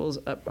Gospels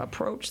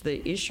approach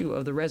the issue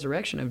of the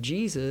resurrection of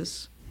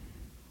Jesus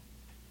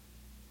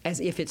as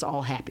if it's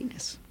all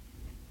happiness.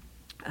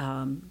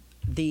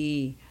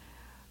 The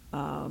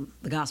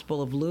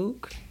Gospel of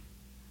Luke,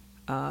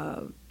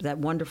 that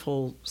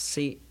wonderful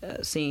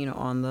scene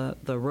on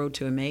the road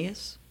to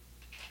Emmaus,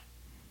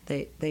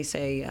 they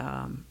say,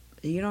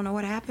 you don't know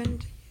what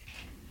happened?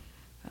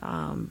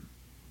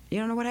 You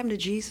don't know what happened to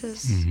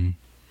Jesus? Mm-hmm.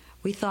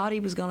 We thought he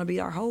was going to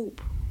be our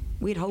hope.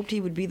 We'd hoped he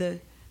would be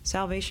the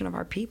salvation of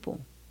our people.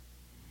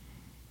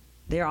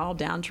 They're all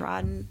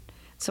downtrodden.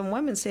 Some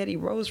women said he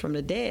rose from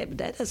the dead, but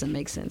that doesn't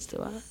make sense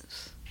to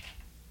us.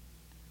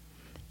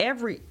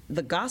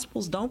 The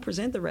Gospels don't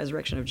present the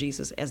resurrection of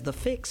Jesus as the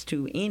fix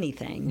to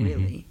anything,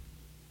 really.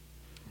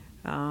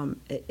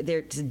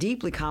 They're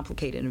deeply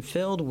complicated and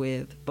filled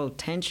with both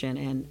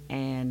tension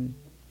and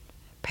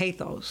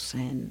pathos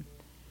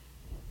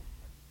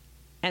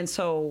and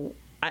so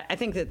I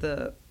think that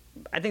the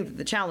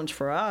challenge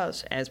for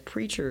us as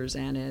preachers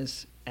and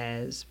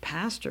as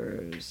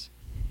pastors,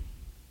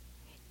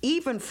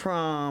 even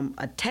from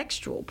a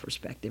textual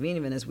perspective,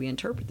 even as we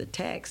interpret the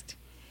text,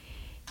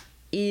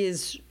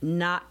 is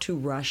not to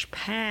rush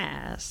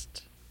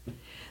past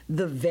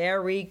the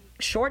very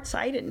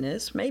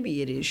short-sightedness.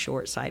 Maybe it is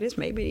short-sighted.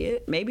 Maybe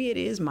it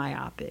is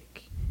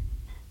myopic.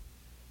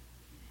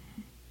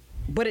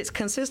 but it's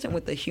consistent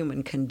with the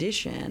human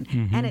condition,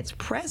 Mm-hmm. and it's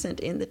present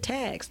in the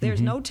text.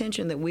 There's no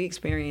tension that we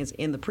experience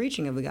in the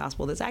preaching of the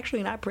gospel that's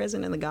actually not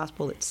present in the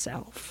gospel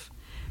itself.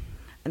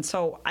 And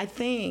so I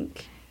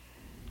think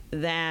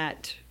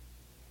that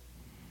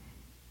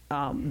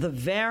the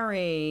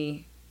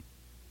very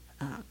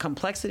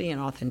complexity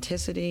and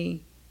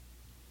authenticity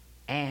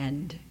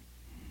and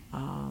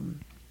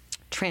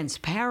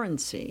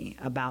transparency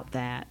about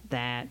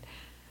that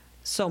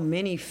so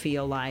many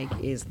feel like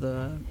is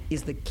the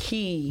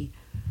key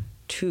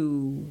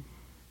to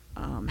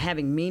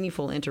having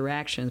meaningful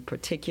interactions,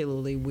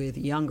 particularly with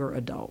younger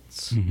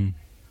adults. Mm-hmm.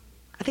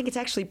 I think it's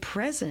actually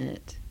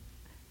present.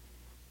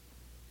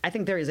 I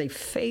think there is a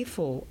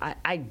faithful,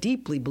 I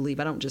deeply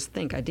believe, I don't just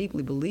think, I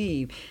deeply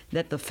believe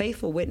that the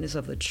faithful witness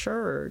of the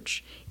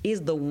church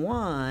is the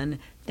one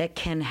that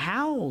can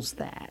house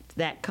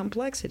that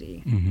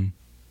complexity.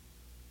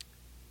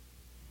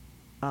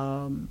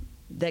 Mm-hmm.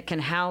 That can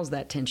house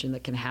that tension,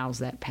 that can house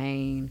that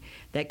pain,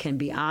 that can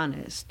be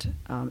honest.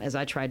 As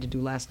I tried to do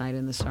last night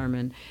in the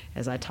sermon,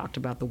 as I talked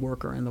about the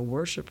worker and the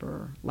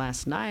worshiper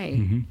last night,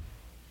 Mm-hmm.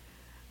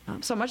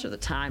 So much of the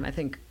time, I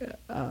think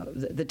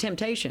the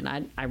temptation,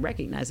 I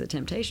recognize the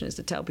temptation is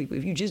to tell people,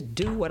 if you just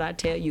do what I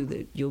tell you,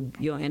 that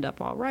you'll end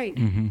up all right.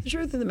 Mm-hmm. The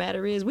truth of the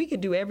matter is, we can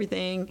do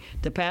everything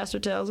the pastor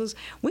tells us.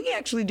 We can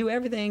actually do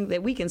everything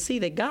that we can see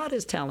that God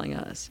is telling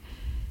us,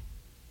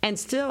 and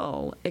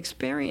still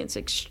experience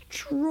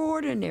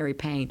extraordinary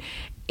pain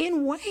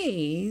in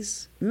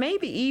ways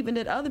maybe even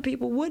that other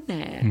people wouldn't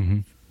have. Mm-hmm.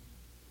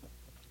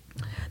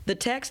 The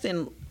text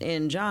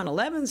in John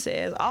 11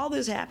 says, all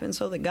this happened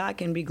so that God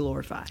can be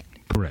glorified.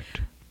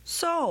 Correct.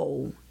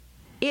 So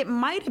it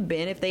might have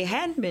been, if they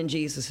hadn't been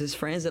Jesus'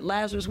 friends, that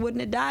Lazarus wouldn't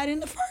have died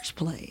in the first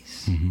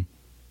place. Mm-hmm.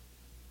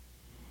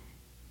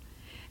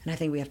 And I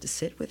think we have to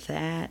sit with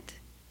that.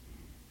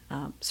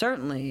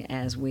 Certainly,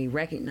 as we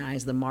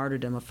recognize the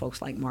martyrdom of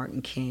folks like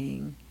Martin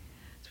King,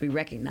 as we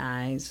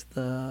recognize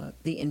the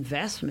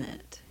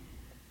investment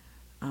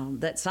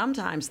that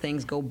sometimes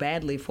things go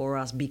badly for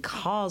us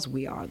because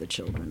we are the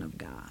children of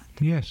God.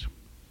 Yes.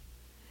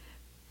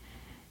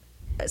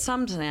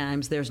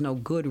 Sometimes there's no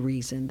good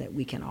reason that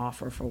we can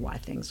offer for why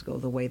things go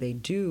the way they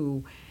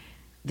do.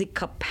 The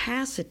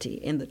capacity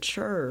in the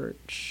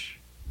church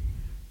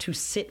to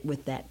sit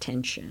with that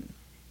tension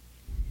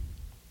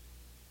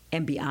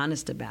and be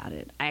honest about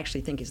it, I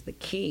actually think is the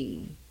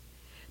key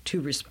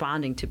to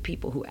responding to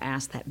people who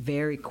ask that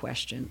very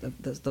question,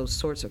 those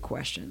sorts of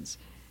questions.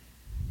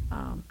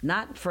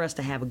 Not for us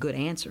to have a good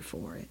answer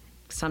for it.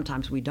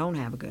 Sometimes we don't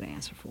have a good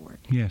answer for it.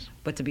 Yes.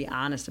 But to be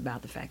honest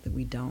about the fact that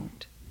we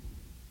don't.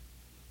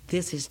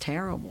 This is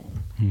terrible.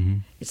 Mm-hmm.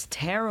 It's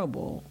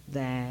terrible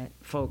that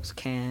folks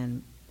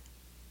can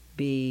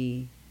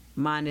be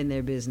minding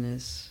their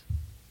business,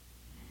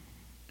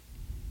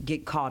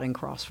 get caught in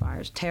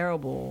crossfires.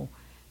 Terrible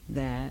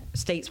that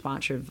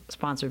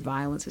state-sponsored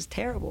violence is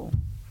terrible.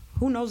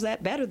 Who knows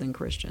that better than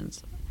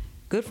Christians?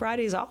 Good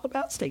Friday is all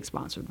about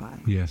state-sponsored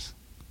violence. Yes.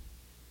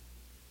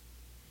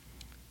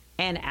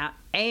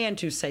 And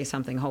to say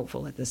something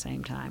hopeful at the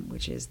same time,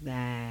 which is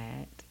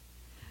that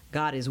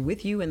God is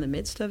with you in the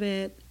midst of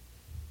it,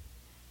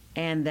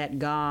 and that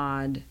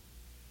God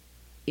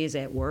is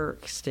at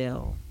work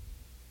still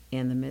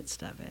in the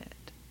midst of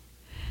it.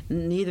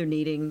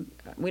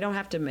 We don't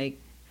have to make,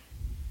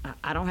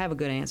 I don't have a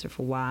good answer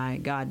for why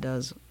God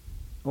does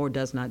or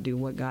does not do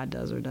what God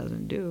does or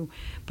doesn't do,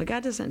 but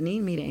God doesn't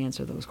need me to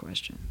answer those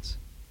questions.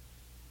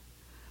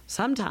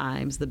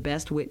 Sometimes the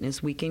best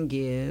witness we can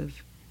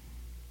give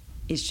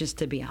is just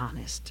to be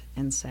honest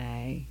and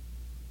say,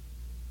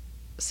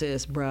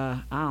 sis,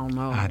 bruh, I don't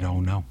know. I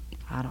don't know.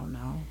 I don't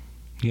know.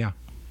 Yeah.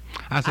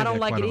 I don't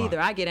like it either.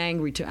 I get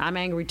angry too. I'm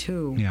angry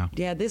too. Yeah.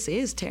 Yeah, this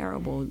is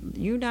terrible.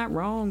 You're not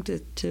wrong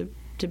to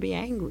be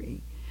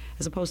angry,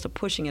 as opposed to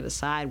pushing it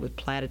aside with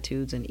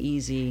platitudes and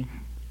easy,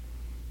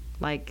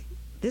 like,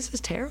 this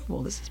is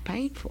terrible. This is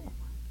painful.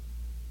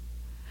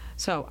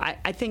 So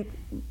I think,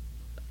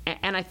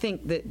 and I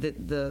think that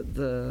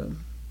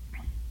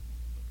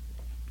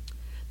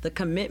the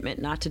commitment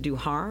not to do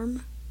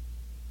harm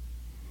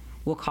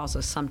will cause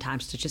us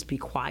sometimes to just be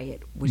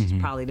quiet, which is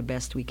probably the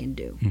best we can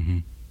do. Mm-hmm.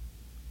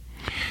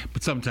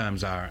 But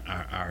sometimes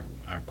our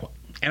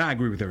and I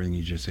agree with everything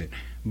you just said,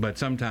 but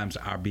sometimes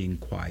our being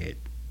quiet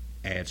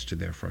adds to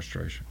their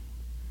frustration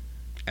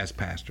as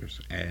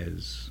pastors,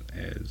 as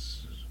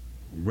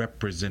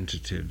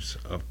representatives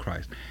of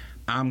Christ.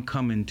 I'm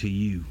coming to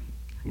you,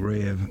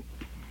 Rev.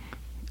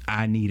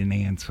 I need an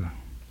answer.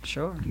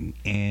 Sure.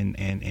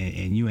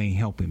 And you ain't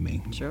helping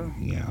me. Sure.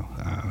 You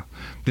know,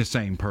 this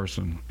same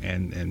person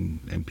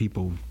and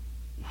people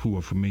who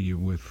are familiar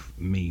with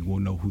me will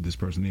know who this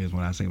person is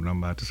when I say what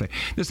I'm about to say.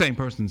 This same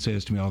person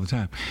says to me all the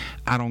time,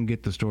 I don't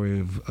get the story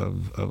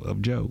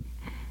of Job.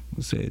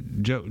 It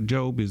said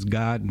Job is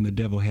God and the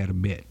devil had a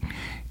bet.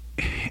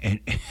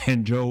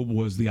 And Job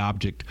was the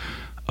object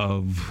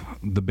of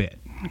the bet.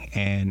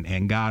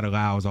 And God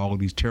allows all of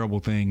these terrible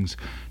things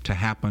to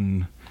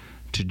happen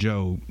to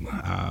Job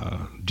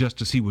just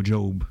to see what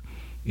Job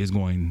is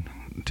going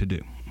to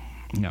do.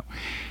 You know.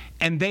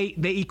 And they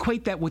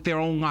equate that with their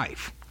own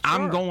life.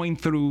 I'm going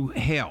through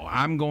hell.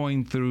 I'm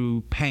going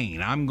through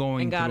pain. I'm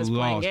going through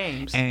loss.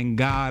 And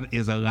God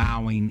is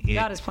allowing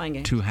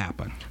it to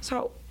happen.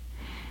 So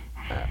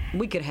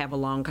we could have a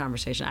long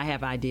conversation. I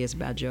have ideas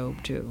about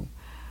Job too.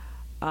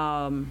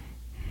 But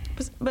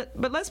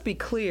let's be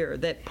clear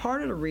that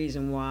part of the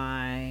reason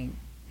why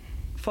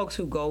folks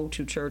who go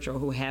to church or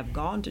who have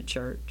gone to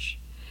church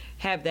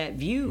have that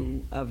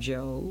view of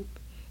Job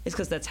is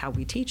because that's how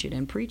we teach it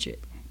and preach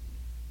it.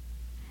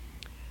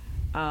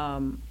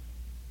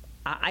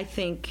 I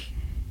think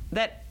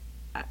that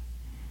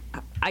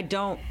I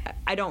don't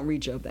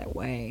read Job that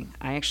way.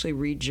 I actually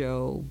read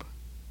Job.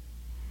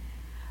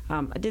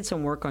 I did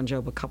some work on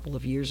Job a couple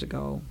of years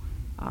ago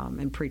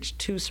and preached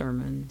 2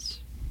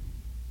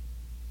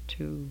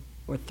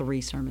 or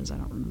 3 sermons. I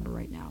don't remember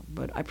right now,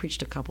 but I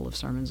preached a couple of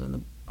sermons on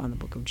the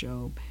book of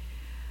Job.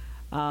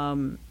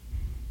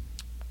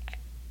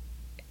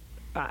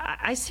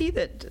 I see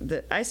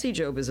I see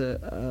Job as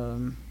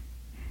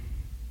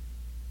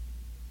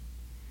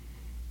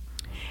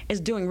is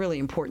doing really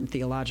important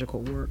theological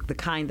work, the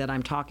kind that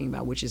I'm talking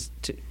about, which is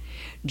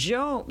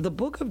Job. The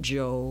book of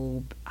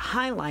Job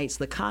highlights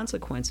the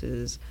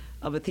consequences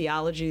of a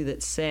theology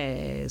that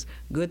says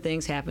good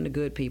things happen to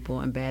good people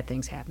and bad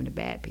things happen to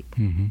bad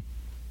people. Mm-hmm.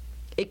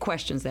 It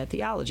questions that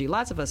theology.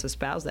 Lots of us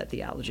espouse that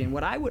theology, and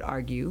what I would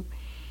argue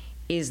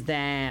is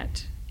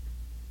that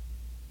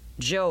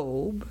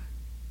Job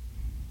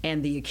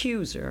and the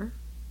accuser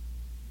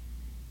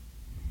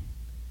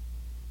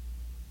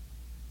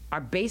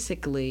are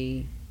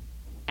basically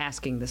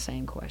asking the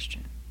same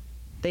question.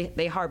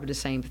 They harbor the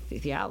same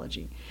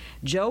theology.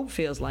 Job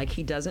feels like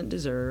he doesn't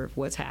deserve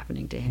what's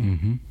happening to him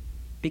mm-hmm.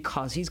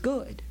 because he's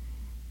good.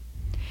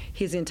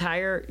 His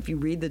entire, if you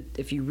read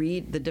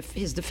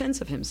his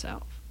defense of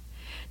himself.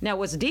 Now,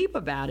 what's deep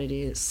about it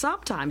is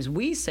sometimes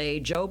we say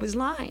Job is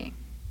lying.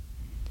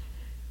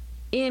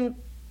 In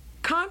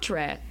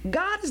contrast,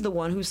 God is the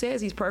one who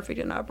says he's perfect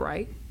and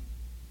upright.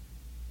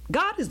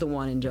 God is the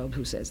one in Job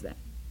who says that.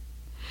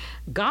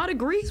 God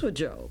agrees with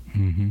Job.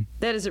 Mm-hmm.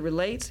 That as it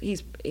relates,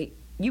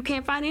 you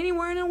can't find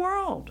anywhere in the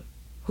world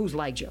who's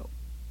like Job.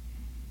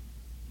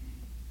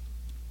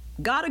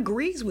 God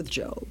agrees with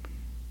Job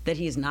that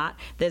he is not,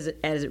 as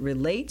it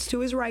relates to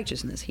his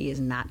righteousness, he is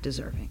not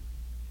deserving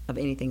of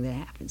anything that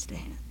happens to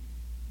him.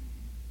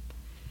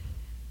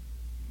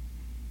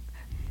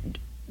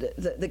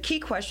 The key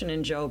question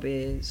in Job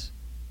is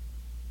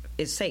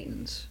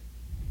Satan's.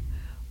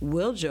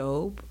 Will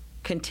Job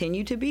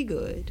continue to be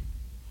good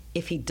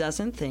if he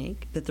doesn't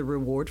think that the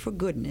reward for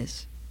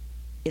goodness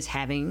is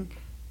having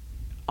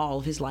all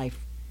of his life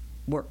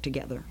work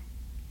together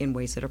in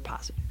ways that are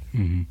positive?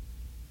 Mm-hmm.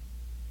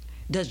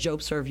 Does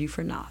Job serve you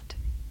for naught?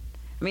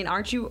 I mean,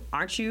 aren't you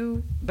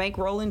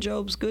bankrolling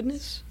Job's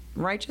goodness,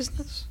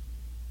 righteousness,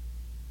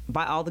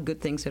 by all the good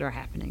things that are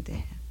happening to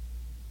him?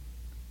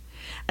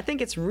 I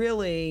think it's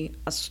really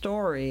a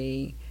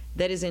story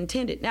that is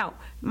intended. Now,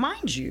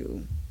 mind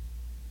you,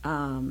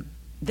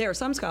 there are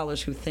some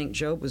scholars who think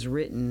Job was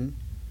written,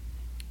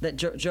 that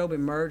Job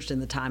emerged in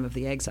the time of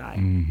the exile.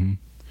 Mm-hmm.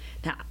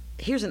 Now,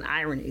 here's an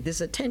irony.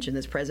 There's a tension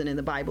that's present in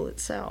the Bible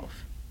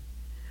itself.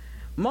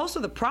 Most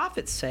of the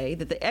prophets say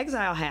that the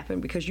exile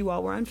happened because you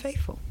all were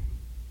unfaithful.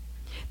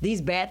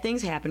 These bad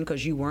things happened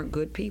because you weren't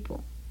good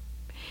people.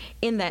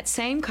 In that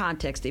same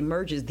context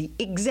emerges the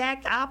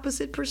exact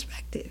opposite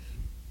perspective,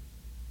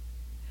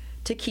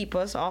 to keep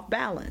us off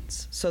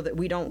balance so that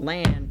we don't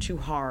land too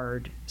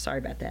hard. Sorry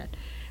about that.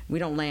 We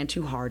don't land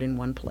too hard in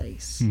one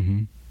place.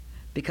 Mm-hmm.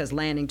 Because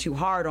landing too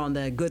hard on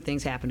the good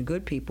things happen to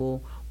good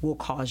people will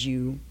cause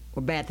you,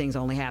 or bad things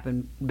only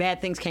happen,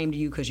 bad things came to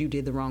you because you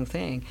did the wrong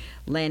thing.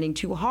 Landing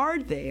too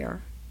hard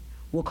there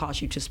will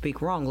cause you to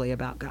speak wrongly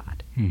about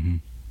God. Mm-hmm.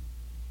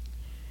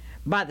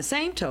 By the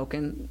same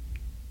token,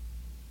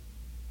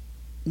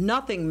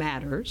 nothing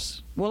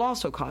matters will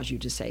also cause you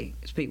to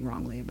speak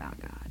wrongly about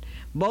God.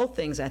 Both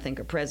things, I think,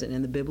 are present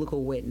in the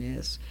biblical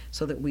witness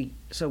so that we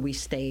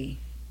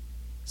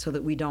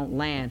don't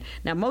land.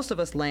 Now, most of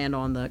us land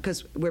on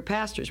because we're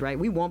pastors, right?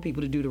 We want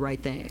people to do the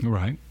right thing.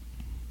 Right.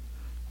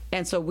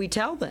 And so we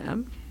tell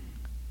them,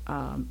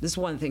 this is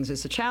one of the things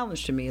that's a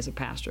challenge to me as a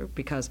pastor,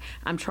 because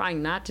I'm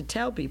trying not to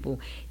tell people,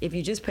 if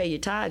you just pay your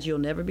tithes, you'll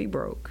never be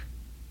broke.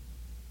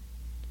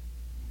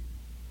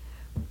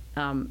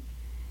 I'm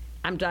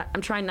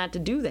trying not to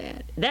do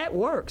that. That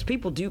works.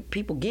 People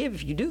give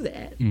if you do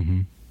that.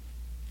 Mm-hmm.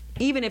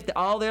 Even if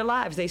all their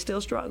lives they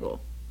still struggle.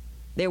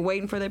 They're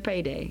waiting for their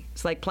payday.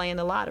 It's like playing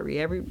the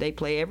lottery. They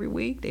play every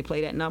week. They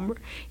play that number.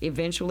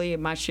 Eventually,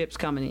 my ship's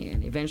coming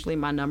in. Eventually,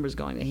 my number's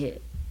going to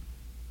hit.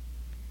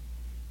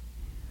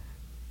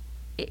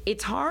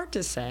 It's hard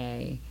to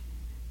say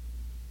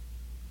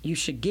you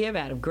should give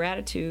out of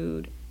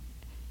gratitude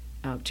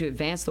to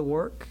advance the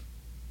work,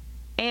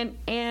 and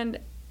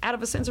out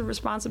of a sense of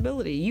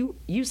responsibility.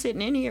 You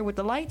sitting in here with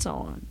the lights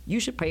on, you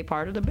should pay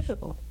part of the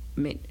bill. I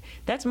mean,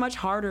 that's much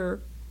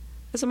harder.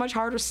 It's a much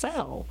harder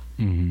sell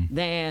mm-hmm.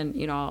 than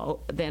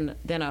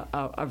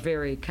a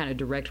very kind of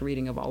direct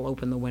reading of "I'll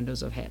open the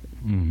windows of heaven."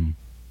 Mm-hmm.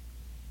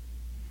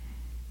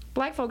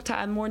 Black folk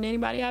tithe more than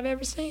anybody I've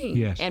ever seen.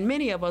 Yes. And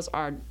many of us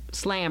are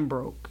slam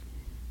broke.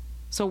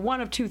 So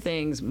one of two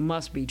things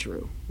must be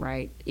true,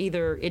 right?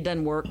 Either it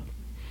doesn't work,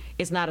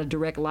 it's not a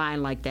direct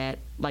line like that,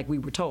 like we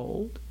were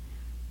told,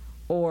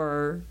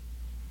 or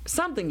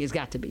something has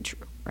got to be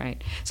true,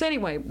 right? So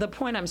anyway, the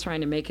point I'm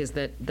trying to make is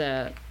that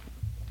the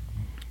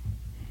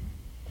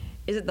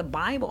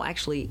Bible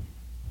actually,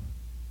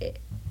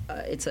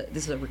 this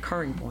is a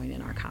recurring point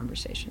in our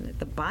conversation, that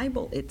the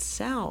Bible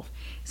itself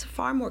is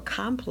far more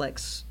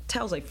complex,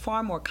 tells a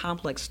far more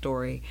complex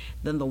story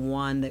than the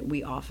one that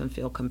we often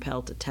feel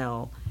compelled to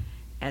tell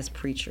as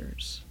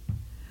preachers.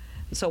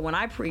 So when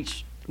I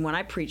preach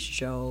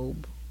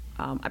Job,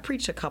 I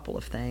preached a couple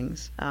of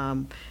things.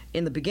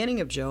 In the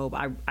beginning of Job,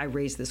 I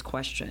raised this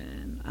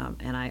question,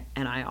 and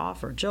I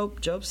offer.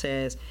 Job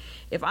says,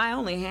 if I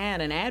only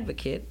had an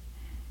advocate,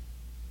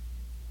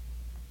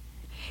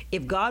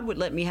 if God would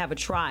let me have a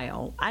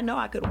trial, I know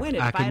I could win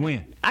it. I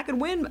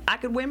could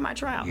win my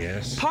trial.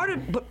 Yes.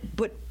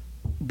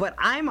 But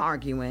I'm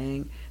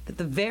arguing that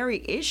the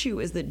very issue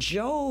is that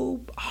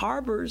Job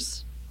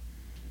harbors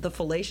the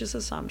fallacious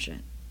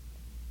assumption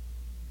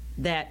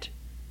that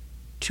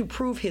to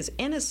prove his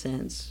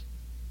innocence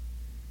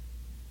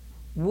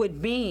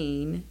would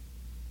mean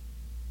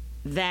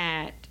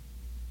that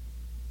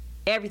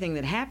everything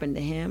that happened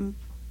to him,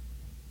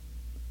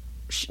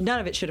 none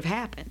of it should have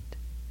happened.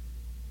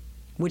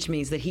 Which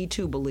means that he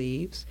too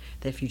believes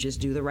that if you just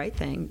do the right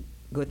thing,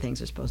 good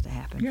things are supposed to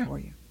happen for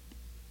you.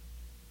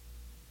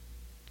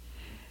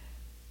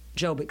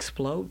 Job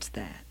explodes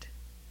that.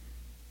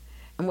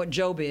 And what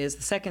Job is,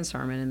 the second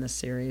sermon in this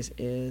series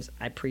is,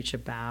 I preach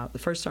about, the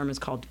first sermon is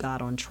called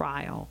God on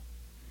Trial.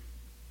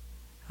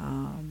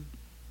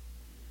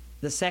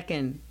 The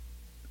second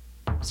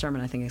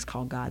sermon, I think, is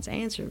called God's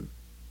Answer.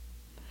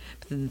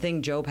 But the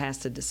thing Job has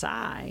to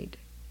decide,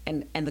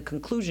 and the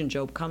conclusion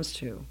Job comes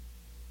to,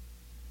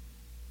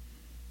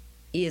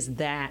 is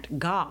that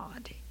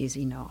God is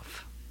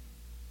enough,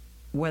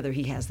 whether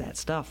he has that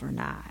stuff or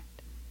not.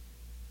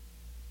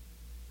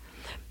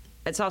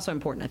 It's also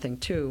important, I think,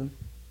 too,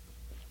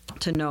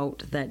 to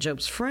note that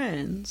Job's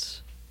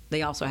friends,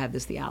 they also have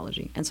this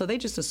theology. And so they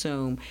just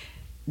assume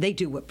they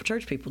do what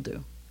church people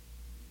do,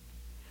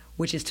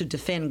 which is to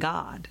defend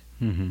God.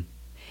 Mm-hmm.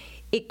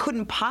 It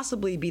couldn't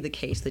possibly be the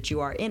case that you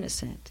are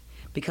innocent,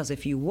 because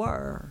if you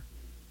were,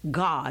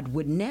 God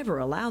would never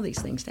allow these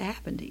things to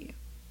happen to you.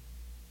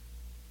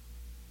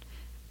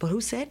 But who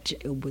said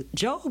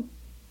Job?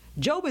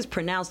 Job is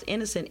pronounced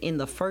innocent in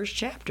the first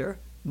chapter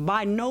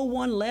by no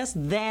one less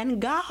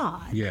than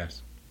God.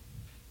 Yes.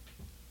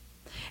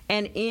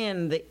 And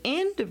in the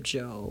end of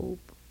Job,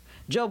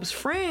 Job's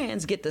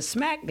friends get the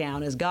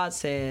smackdown as God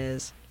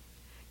says,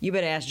 you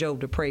better ask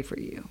Job to pray for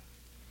you.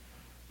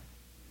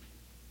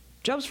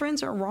 Job's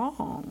friends are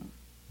wrong.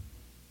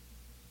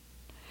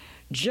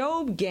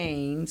 Job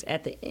gains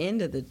at the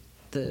end of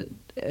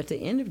at the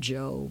end of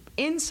Job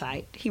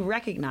insight. He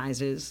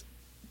recognizes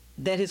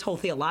that his whole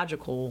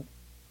theological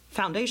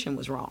foundation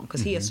was wrong,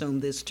 because he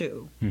assumed this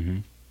too. Mm-hmm.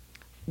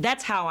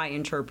 That's how I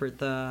interpret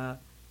the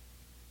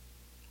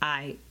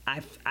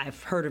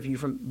I've heard of you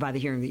by the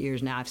hearing of the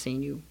ears, now I've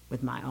seen you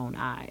with my own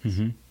eyes.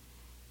 Mm-hmm.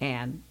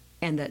 And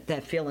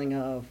that feeling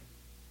of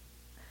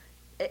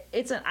I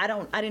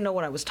didn't know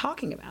what I was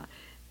talking about.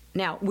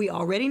 Now, we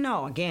already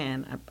know,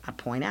 again, I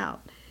point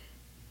out,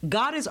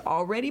 God has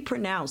already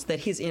pronounced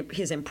that his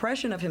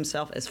impression of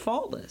himself as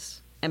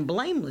faultless and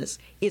blameless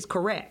is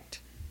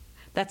correct.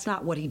 That's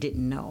not what he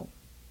didn't know.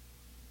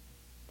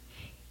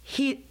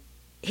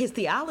 His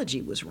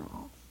theology was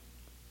wrong.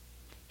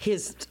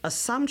 His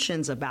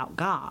assumptions about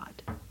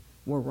God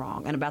were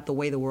wrong, and about the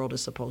way the world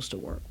is supposed to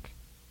work.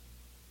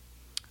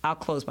 I'll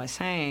close by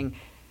saying,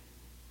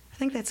 I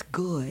think that's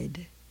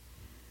good.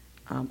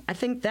 I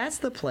think that's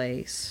the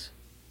place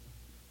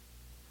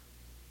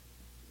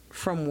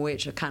from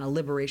which a kind of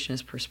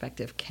liberationist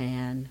perspective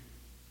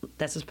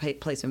that's a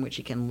place in which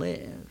he can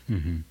live.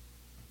 Mm-hmm.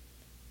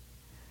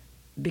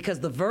 Because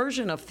the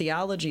version of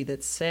theology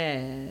that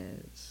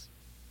says,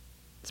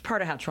 it's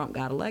part of how Trump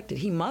got elected,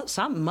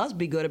 something must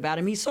be good about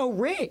him, he's so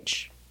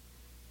rich.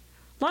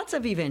 Lots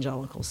of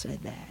evangelicals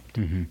said that.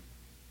 Mm-hmm.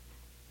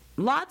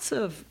 Lots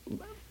of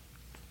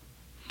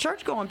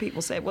church-going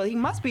people say, well, he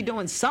must be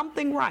doing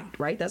something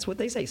right? That's what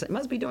they say. So he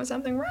must be doing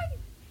something right.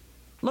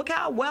 Look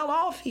how well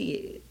off he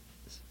is.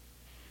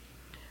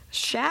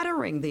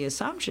 Shattering the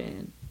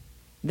assumption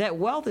that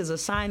wealth is a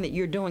sign that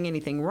you're doing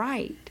anything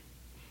right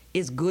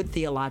is good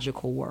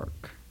theological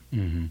work.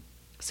 Mm-hmm.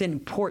 It's an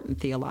important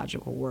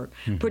theological work,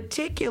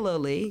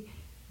 particularly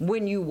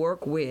when you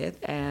work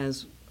with,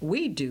 as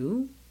we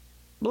do,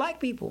 Black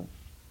people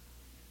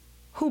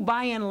who,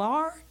 by and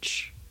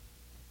large,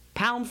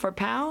 pound for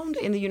pound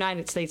in the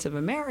United States of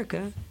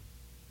America,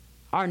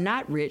 are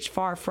not rich,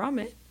 far from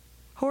it,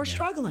 who are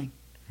struggling.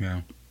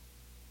 Yeah.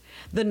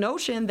 The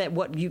notion that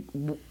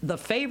the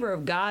favor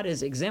of God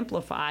is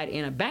exemplified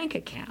in a bank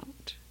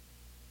account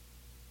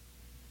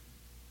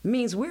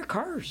means we're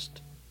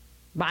cursed,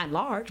 by and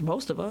large,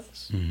 most of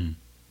us. Mm-hmm.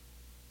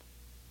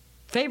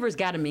 Favor's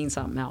got to mean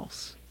something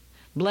else.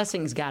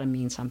 Blessings got to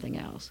mean something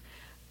else.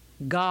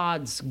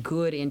 God's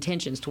good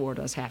intentions toward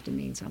us have to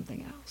mean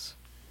something else.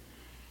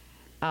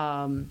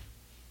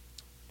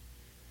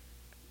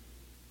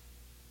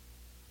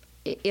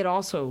 It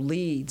also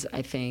leads,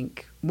 I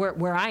think,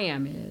 where I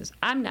am is,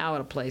 I'm now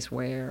at a place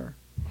where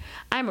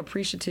I'm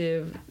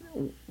appreciative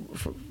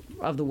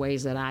of the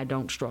ways that I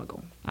don't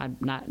struggle. I'm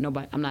not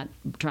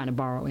trying to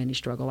borrow any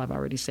struggle. I've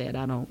already said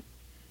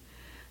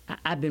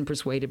I've been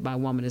persuaded by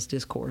womanist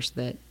discourse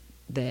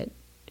that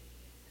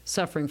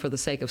suffering for the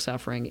sake of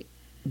suffering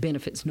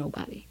benefits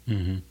nobody.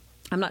 Mm-hmm.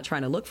 I'm not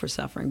trying to look for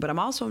suffering, but I'm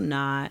also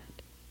not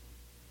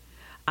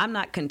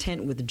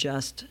content with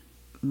just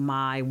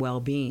my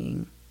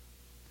well-being.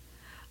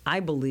 I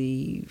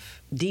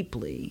believe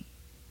deeply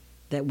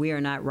that we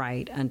are not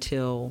right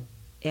until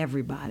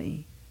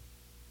everybody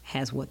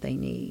has what they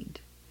need,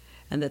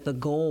 and that the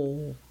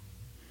goal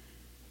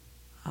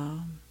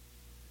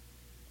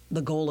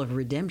of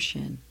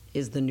redemption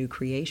is the new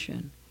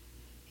creation,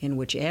 in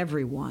which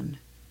everyone,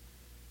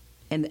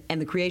 and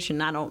the creation,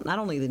 not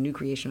only the new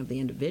creation of the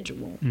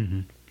individual,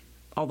 mm-hmm.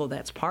 although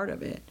that's part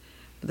of it,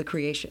 but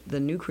the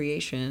new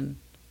creation.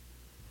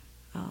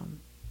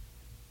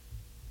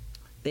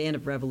 The end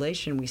of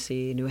Revelation, we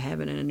see a new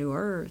heaven and a new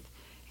earth.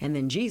 And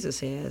then Jesus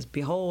says,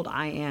 behold,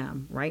 I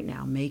am right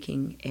now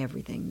making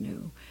everything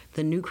new.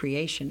 The new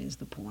creation is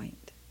the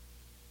point.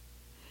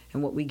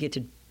 And what we get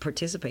to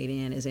participate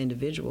in as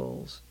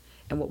individuals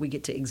and what we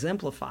get to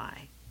exemplify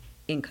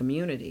in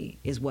community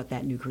is what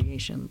that new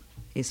creation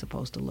is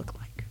supposed to look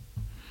like.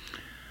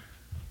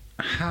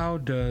 How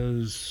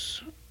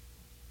does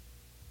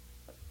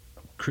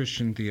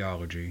Christian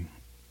theology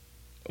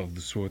of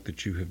the sort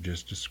that you have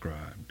just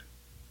described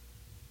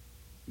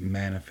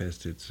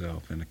manifest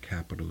itself in a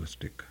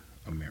capitalistic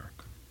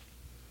America?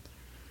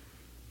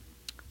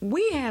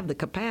 We have the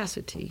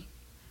capacity.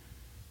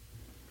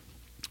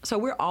 So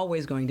we're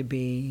always going to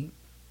be...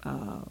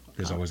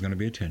 There's always going to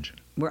be a tension.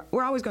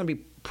 We're always going to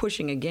be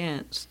pushing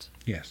against...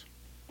 Yes.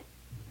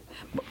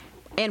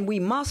 And we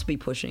must be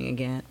pushing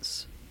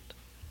against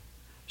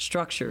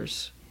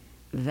structures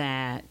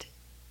that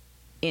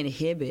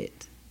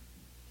inhibit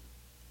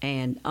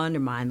and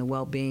undermine the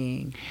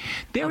well-being.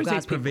 There is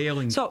a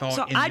prevailing thought in this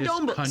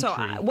country. So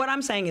what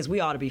I'm saying is we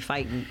ought to be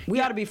fighting.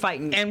 We ought to be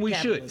fighting, and we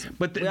capitalism. should.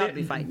 But we ought to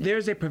be fighting.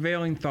 There's a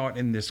prevailing thought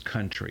in this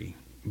country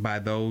by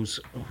those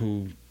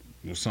who,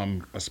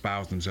 some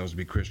espouse themselves to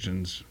be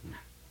Christians.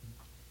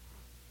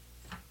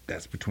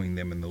 That's between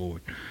them and the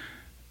Lord.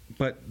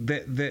 But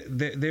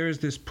there is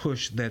this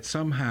push that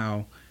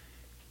somehow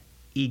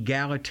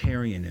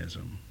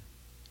egalitarianism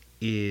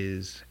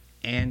is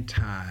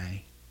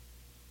anti-Christian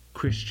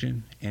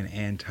and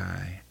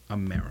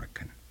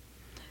anti-American.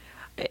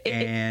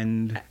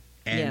 And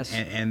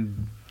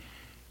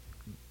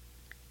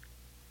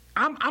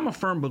I'm a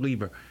firm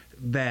believer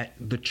that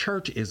the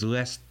church is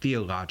less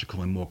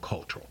theological and more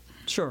cultural.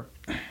 Sure.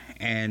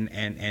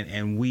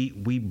 And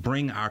we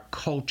bring our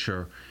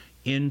culture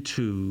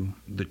into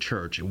the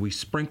church, and we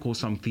sprinkle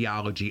some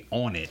theology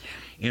on it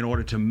in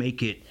order to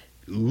make it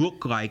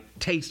look like,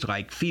 taste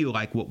like, feel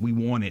like what we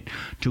want it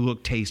to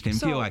look, taste, and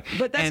feel like.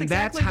 But that's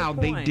that's how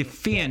they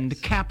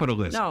defend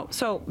capitalism.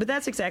 But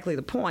that's exactly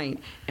the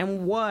point.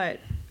 And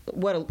what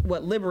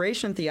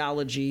liberation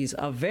theologies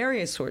of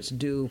various sorts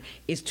do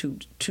is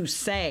to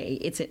say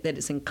that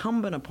it's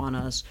incumbent upon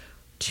us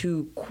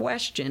to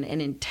question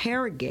and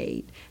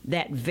interrogate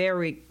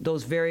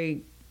those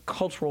very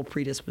cultural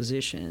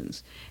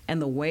predispositions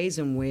and the ways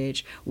in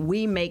which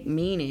we make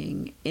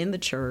meaning in the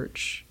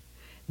church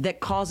that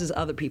causes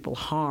other people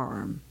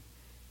harm.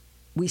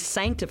 We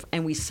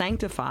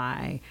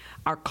sanctify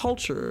our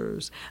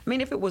cultures. I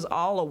mean, if it was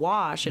all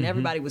awash and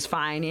everybody was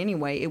fine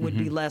anyway, it would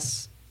be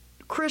less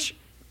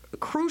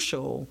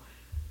crucial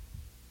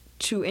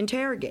to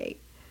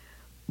interrogate.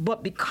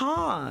 But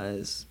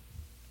because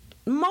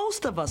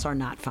most of us are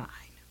not fine,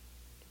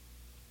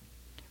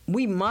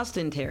 we must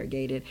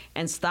interrogate it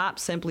and stop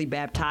simply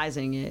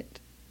baptizing it.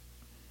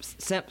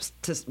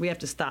 We have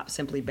to stop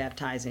simply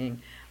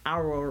baptizing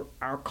our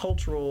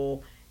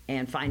cultural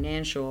and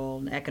financial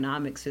and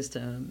economic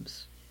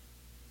systems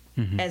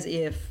as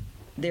if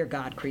they're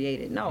God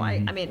created. No, I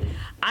mean,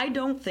 I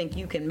don't think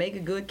you can make a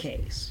good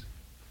case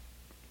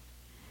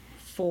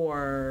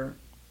for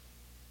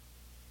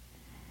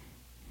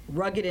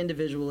rugged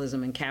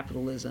individualism and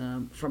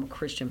capitalism from a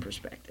Christian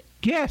perspective.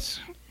 Yes.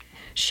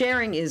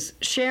 Sharing is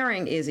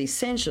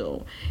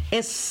essential.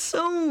 As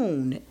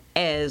soon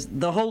as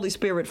the Holy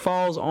Spirit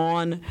falls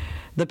on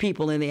the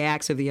people in the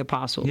Acts of the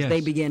Apostles, they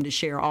begin to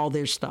share all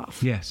their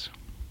stuff. Yes.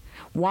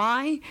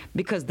 Why?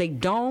 Because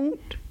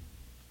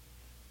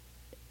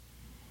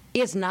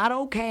it's not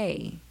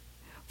okay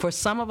for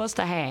some of us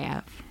to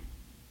have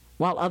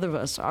while other of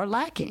us are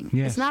lacking.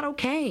 Yes. It's not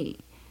okay.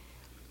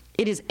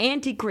 It is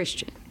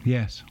anti-Christian.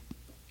 Yes.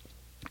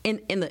 In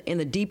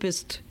the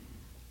deepest,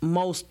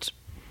 most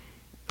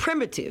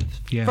primitive,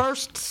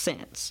 first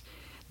sense.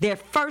 Their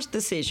first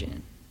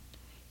decision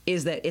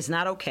is that it's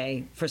not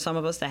okay for some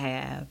of us to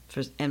have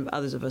and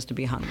others of us to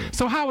be hungry.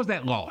 So how is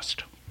that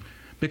lost?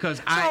 Because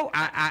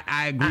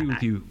I agree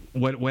with you.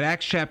 What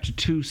Acts chapter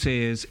 2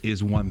 says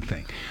is one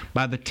thing.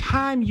 By the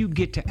time you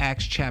get to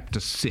Acts chapter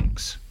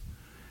 6,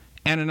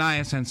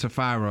 Ananias and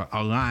Sapphira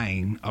are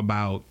lying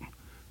about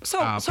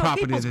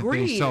property that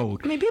they sold.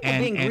 I mean, people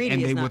being greedy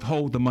and they is not...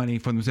 withhold the money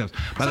from themselves.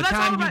 By the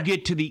time you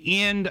get to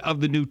the end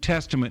of the New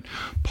Testament,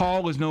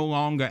 Paul is no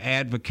longer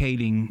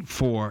advocating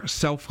for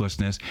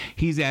selflessness.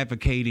 He's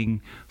advocating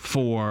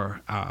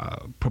for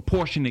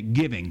proportionate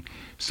giving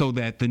so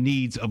that the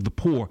needs of the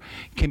poor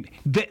can...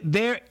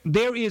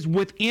 There is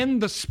within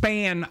the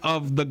span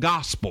of the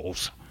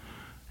Gospels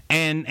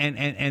and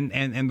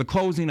the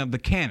closing of the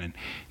canon,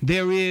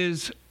 there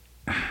is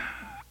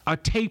a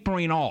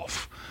tapering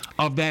off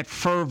of that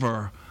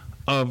fervor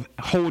of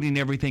holding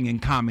everything in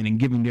common and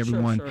giving to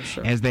everyone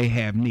sure. as they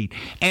have need.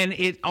 And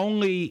it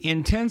only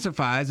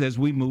intensifies as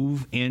we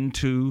move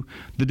into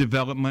the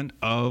development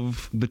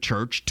of the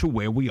church to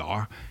where we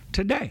are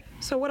today.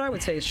 So what I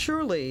would say is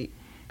surely,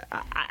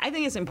 I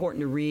think it's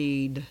important to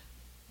read,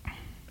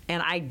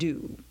 and I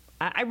do.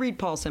 I read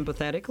Paul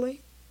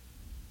sympathetically,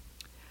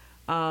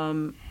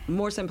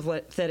 more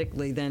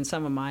sympathetically than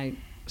some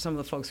of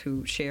the folks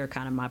who share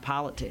kind of my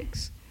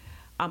politics.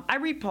 I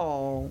read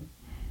Paul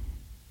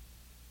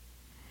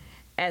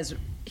as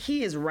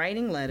he is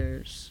writing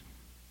letters.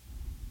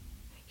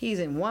 He's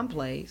in one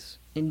place,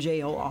 in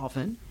jail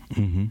often,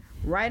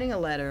 writing a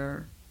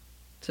letter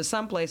to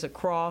someplace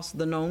across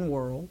the known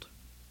world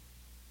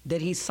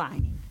that he's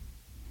signing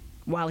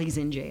while he's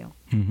in jail.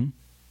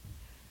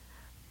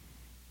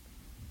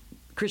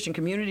 Christian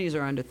communities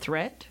are under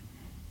threat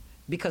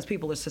because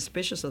people are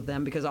suspicious of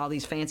them because all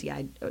these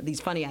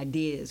funny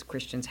ideas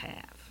Christians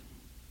have.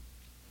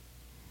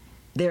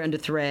 They're under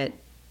threat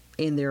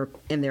in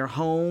their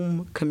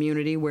home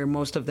community, where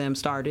most of them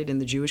started, in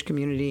the Jewish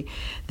community.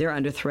 They're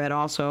under threat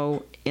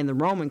also in the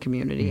Roman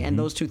community, and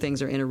those two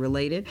things are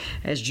interrelated.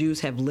 As Jews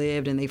have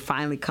lived, and they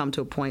finally come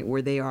to a point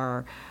where they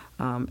are,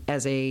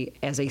 as a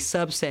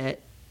subset,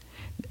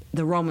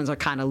 the Romans are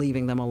kind of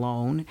leaving them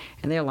alone,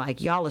 and they're like,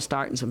 y'all are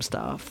starting some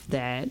stuff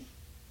that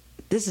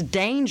this is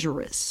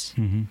dangerous.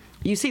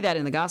 You see that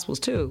in the Gospels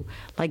too.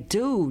 Like,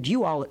 dude,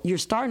 you're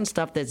starting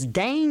stuff that's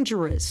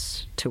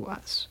dangerous to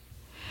us.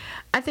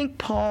 I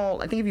think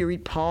if you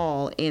read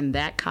Paul in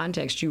that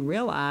context, you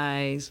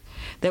realize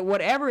that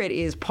whatever it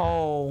is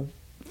Paul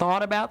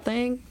thought about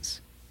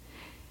things,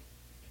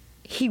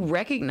 he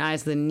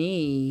recognized the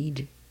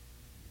need,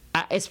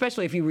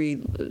 especially if you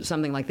read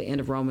something like the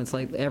end of Romans,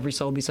 like every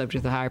soul be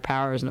subject to the higher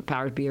powers and the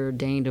powers be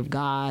ordained of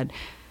God.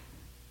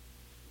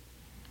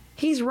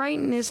 He's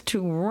writing this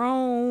to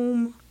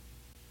Rome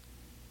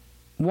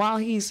while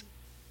he's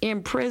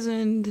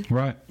imprisoned.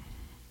 Right.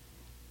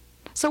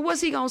 So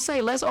what's he going to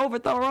say? Let's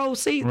overthrow Rome.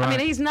 See, right. I mean,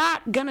 he's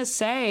not going to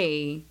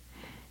say.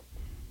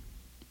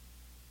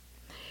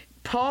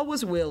 Paul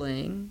was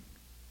willing.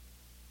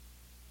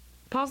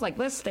 Paul's like,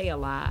 let's stay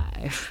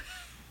alive.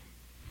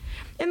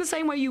 In the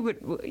same way you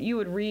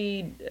would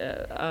read,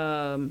 if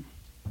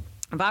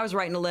I was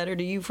writing a letter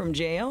to you from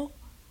jail,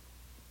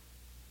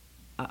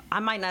 I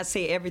might not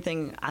say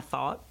everything I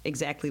thought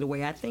exactly the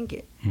way I think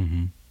it.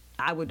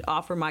 I would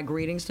offer my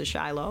greetings to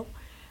Shiloh.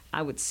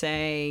 I would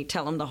say,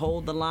 tell them to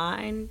hold the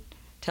line.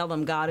 Tell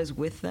them God is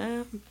with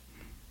them.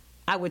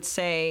 I would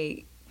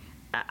say,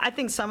 I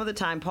think some of the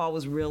time Paul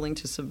was willing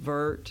to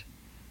subvert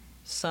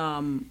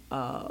some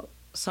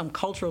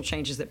cultural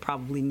changes that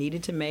probably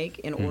needed to be made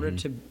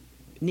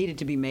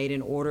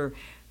in order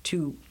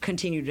to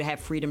continue to have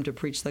freedom to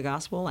preach the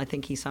gospel. I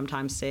think he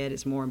sometimes said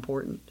it's more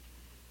important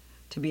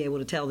to be able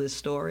to tell this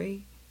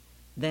story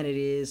than it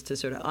is to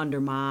sort of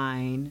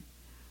undermine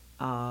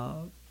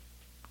the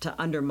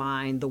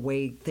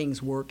way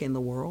things work in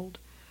the world.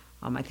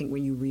 I think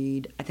when you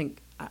read, I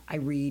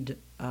read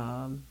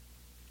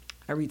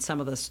some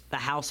of the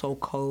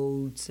household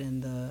codes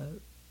and the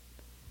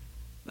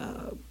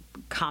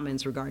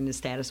comments regarding the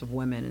status of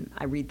women, and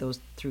I read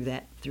those through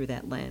that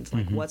lens,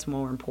 like what's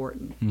more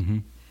important.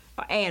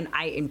 And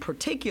I, in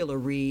particular,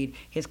 read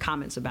his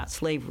comments about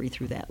slavery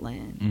through that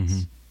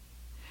lens.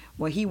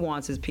 What he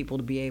wants is people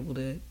to be able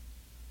to.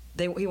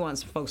 He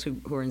wants folks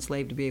who are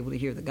enslaved to be able to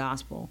hear the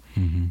gospel.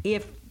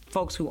 If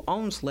folks who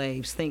own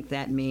slaves think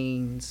that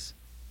means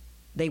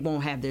they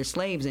won't have their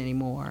slaves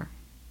anymore,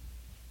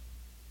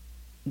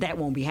 that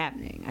won't be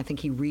happening. I think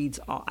he reads.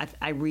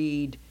 I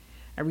read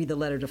the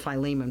letter to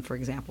Philemon, for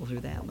example, through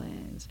that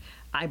lens.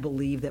 I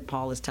believe that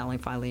Paul is telling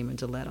Philemon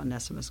to let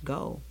Onesimus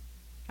go.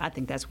 I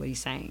think that's what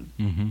he's saying.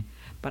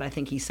 But I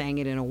think he's saying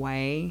it in a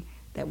way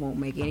that won't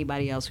make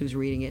anybody else who's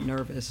reading it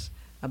nervous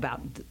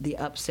about the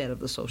upset of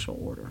the social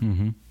order.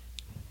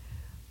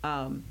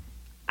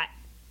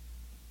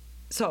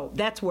 So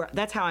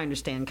that's how I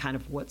understand kind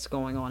of what's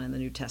going on in the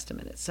New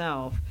Testament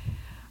itself.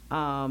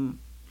 I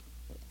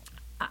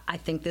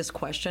think this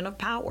question of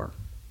power.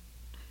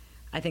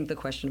 I think the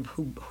question of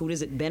who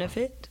does it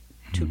benefit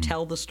to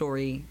tell the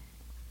story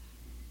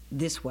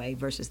this way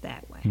versus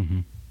that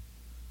way.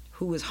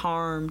 Who is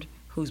harmed,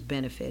 who's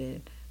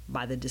benefited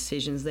by the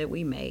decisions that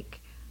we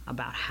make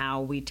about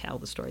how we tell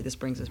the story. This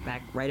brings us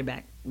back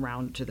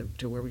around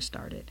to where we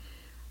started.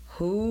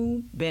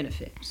 Who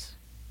benefits?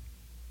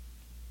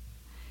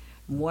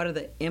 What are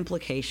the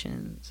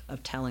implications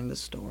of telling the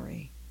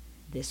story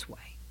this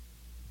way?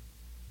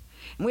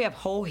 And we have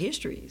whole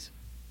histories.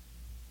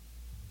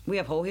 We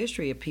have whole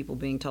history of people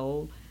being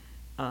told.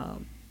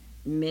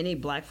 Many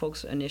black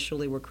folks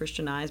initially were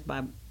Christianized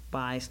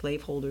by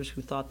slaveholders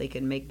who thought they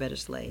could make better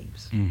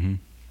slaves. Mm-hmm.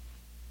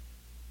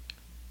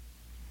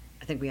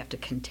 I think we have to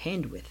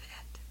contend with that.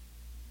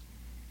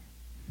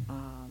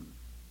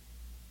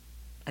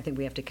 I think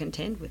we have to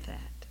contend with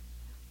that.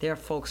 There are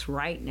folks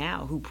right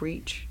now who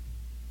preach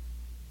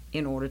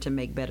in order to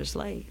make better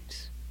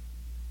slaves.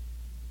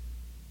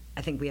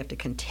 I think we have to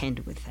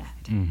contend with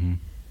that. Mm-hmm.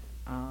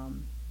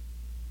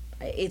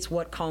 It's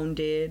what Cone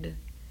did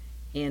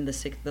in the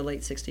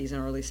late 60s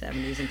and early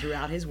 70s and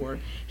throughout his work.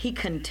 He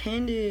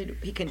contended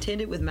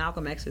with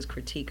Malcolm X's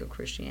critique of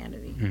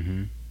Christianity.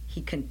 Mm-hmm.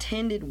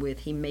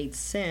 He made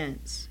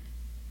sense.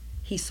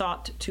 He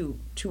sought to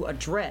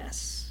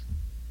address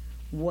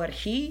what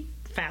he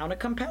found a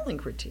compelling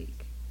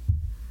critique.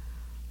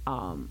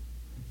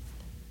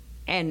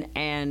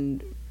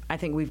 And I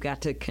think we've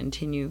got to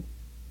continue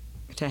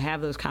to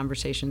have those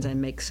conversations and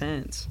make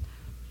sense.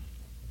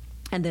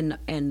 And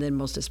then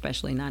most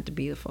especially not to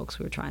be the folks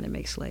who are trying to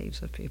make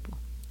slaves of people.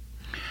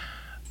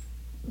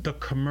 The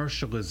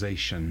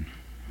commercialization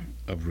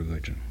of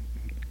religion.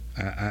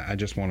 I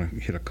just want to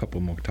hit a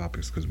couple more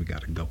topics because we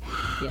got to go.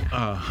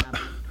 Yeah,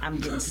 I'm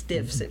getting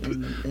stiff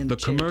sitting in the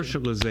chair.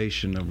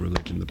 Commercialization of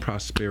religion, the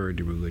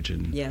prosperity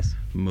religion Yes.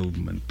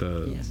 movement,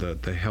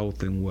 the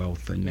health and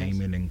wealth, the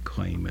name it and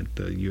claim it,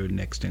 you're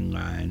next in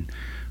line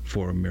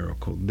for a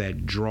miracle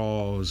that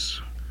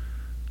draws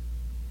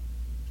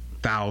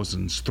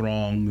thousands,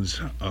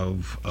 throngs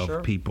of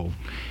Sure. people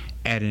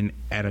at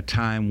a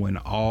time when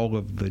all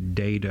of the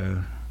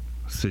data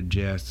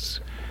suggests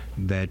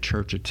that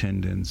church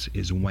attendance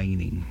is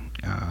waning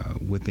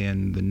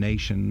within the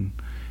nation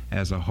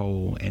as a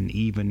whole, and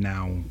even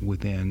now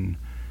within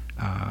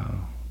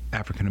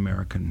African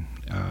American,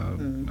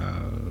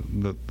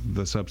 the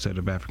subset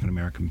of African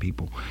American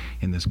people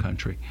in this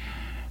country.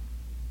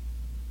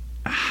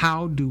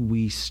 How do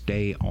we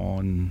stay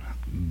on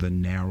the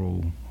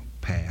narrow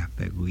path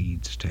that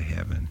leads to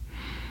heaven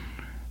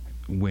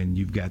when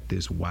you've got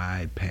this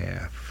wide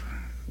path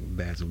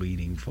that's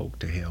leading folk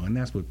to hell? And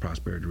that's what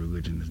prosperity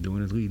religion is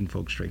doing, is leading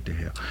folks straight to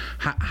hell.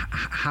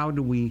 How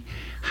do we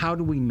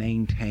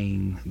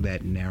maintain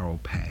that narrow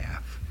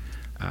path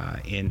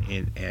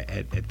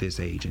at this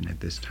age and at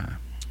this time?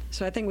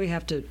 So I think we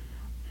have to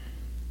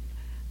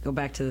go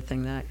back to the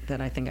thing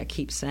that I think I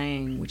keep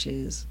saying, which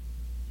is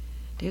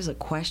there's a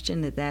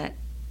question that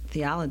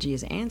theology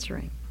is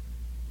answering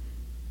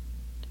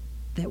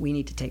that we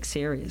need to take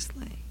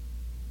seriously.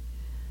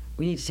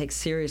 We need to take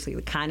seriously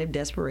the kind of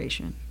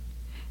desperation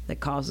that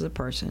causes a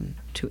person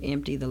to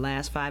empty the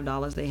last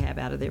 $5 they have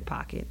out of their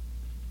pocket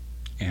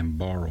and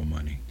borrow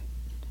money.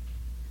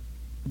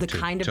 To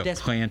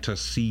Plant a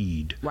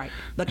seed. Right.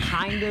 The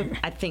kind of,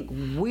 I think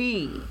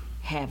we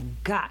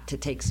have got to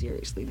take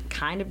seriously the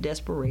kind of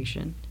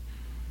desperation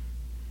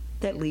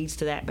that leads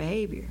to that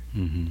behavior.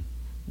 Mm-hmm.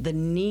 The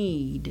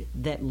need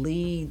that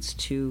leads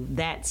to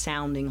that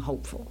sounding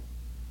hopeful.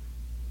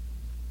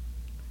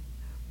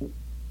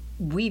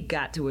 We've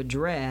got to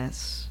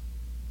address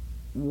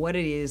what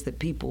it is that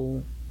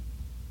people,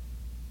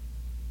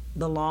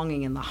 the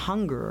longing and the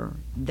hunger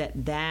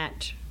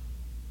that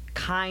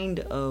kind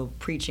of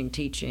preaching,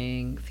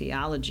 teaching,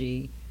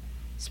 theology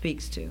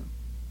speaks to.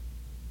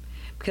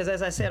 Because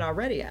as I said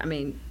already, I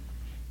mean,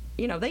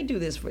 you know, they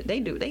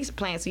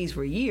plant seeds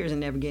for years and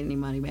never get any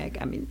money back.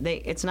 I mean,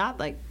 it's not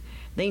like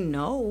they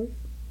know.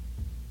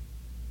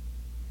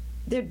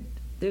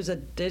 There's a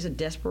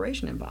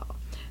desperation involved.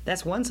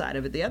 That's one side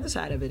of it. The other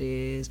side of it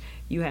is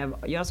you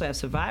also have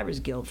survivor's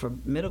guilt for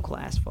middle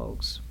class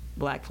folks,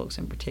 black folks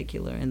in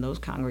particular, in those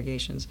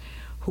congregations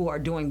who are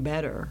doing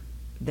better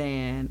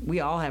than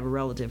we all have a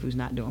relative who's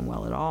not doing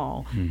well at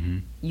all.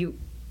 Mm-hmm.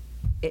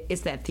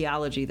 It's that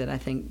theology that I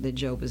think that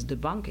Job is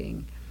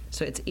debunking.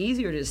 So it's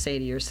easier to say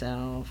to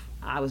yourself,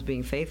 I was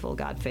being faithful,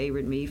 God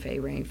favored me,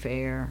 favor ain't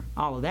fair,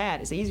 all of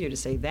that. It's easier to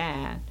say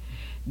that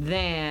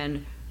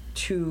than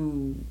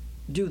to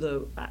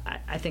do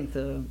I think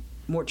the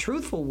more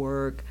truthful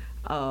work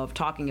of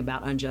talking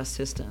about unjust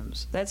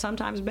systems that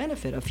sometimes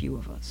benefit a few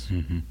of us.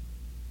 Mm-hmm.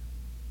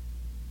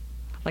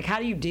 Like, how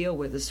do you deal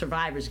with the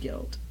survivor's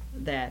guilt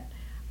that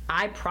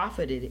I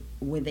profited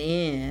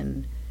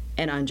within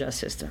an unjust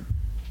system?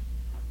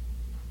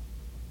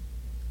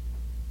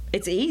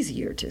 It's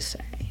easier to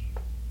say,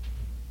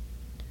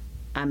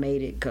 I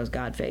made it because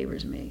God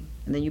favors me.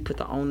 And then you put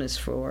the onus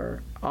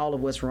for all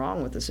of what's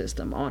wrong with the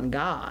system on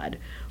God,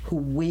 who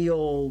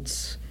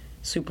wields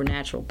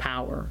supernatural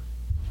power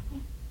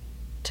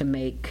to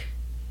make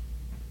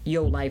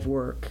your life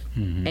work,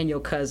 mm-hmm. and your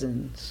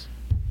cousins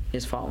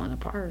is falling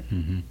apart.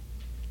 Mm-hmm.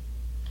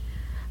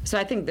 So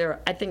I think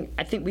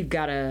we've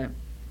got to,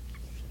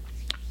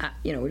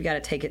 we've got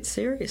to take it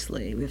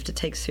seriously. We have to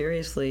take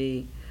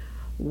seriously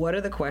what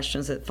are the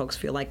questions that folks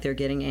feel like they're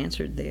getting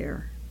answered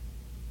there,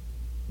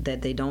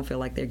 that they don't feel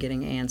like they're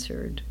getting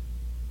answered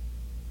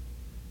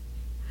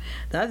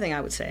The other thing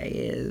I would say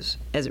is,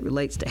 as it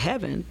relates to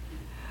heaven,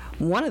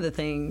 one of the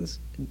things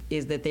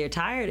is that they're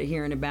tired of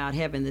hearing about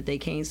heaven that they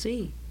can't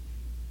see.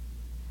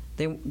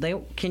 They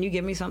can you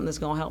give me something that's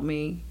going to help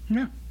me?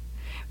 Yeah.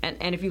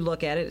 And if you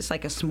look at it, it's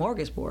like a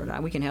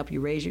smorgasbord. We can help you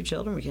raise your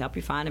children. We can help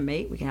you find a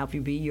mate. We can help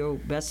you be your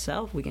best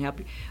self. We can help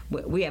you.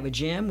 We have a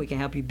gym. We can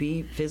help you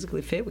be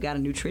physically fit. We got a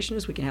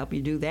nutritionist. We can help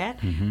you do that.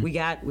 Mm-hmm.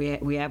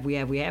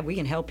 We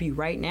can help you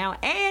right now,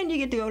 and you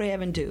get to go to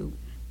heaven too.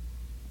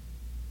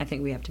 I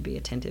think we have to be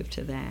attentive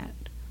to that,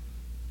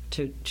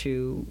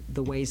 to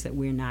the ways that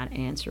we're not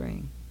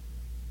answering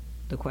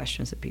the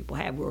questions that people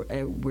have.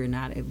 We're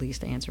not at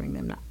least answering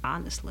them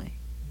honestly.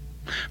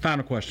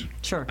 Final question.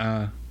 Sure.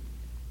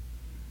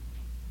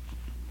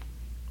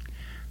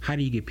 How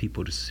do you get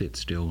people to sit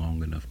still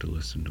long enough to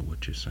listen to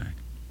what you're saying?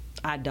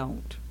 I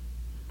don't.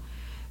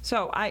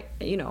 So I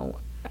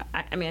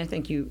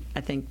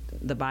think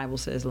the Bible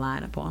says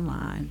line upon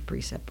line,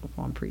 precept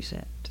upon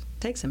precept. It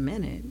takes a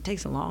minute. It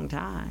takes a long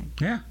time.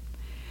 Yeah.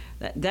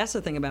 That's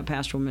the thing about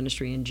pastoral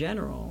ministry in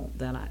general,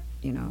 that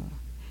you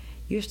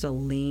have to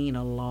lean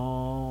a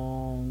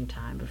long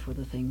time before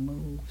the thing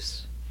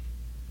moves.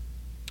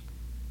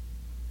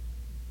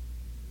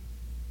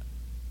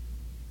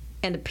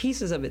 And the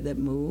pieces of it that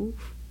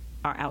move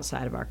are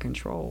outside of our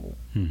control.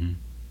 Mm-hmm.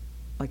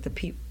 Like the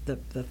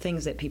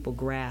things that people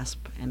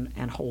grasp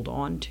and hold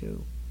on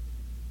to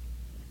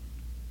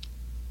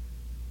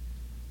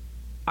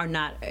are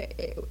not,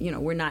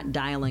 we're not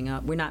dialing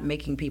up, we're not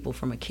making people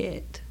from a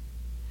kit.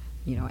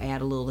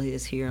 Add a little of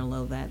this here and a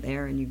little of that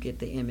there, and you get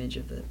the image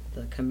of the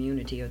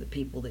community or the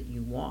people that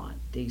you want.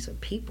 These are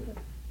people,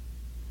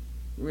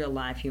 real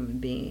life human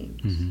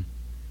beings.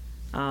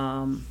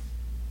 Mm-hmm.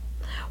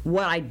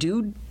 What I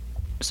do,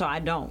 so I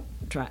don't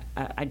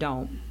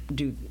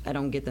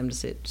get them to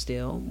sit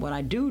still. What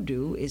I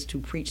do is to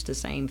preach the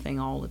same thing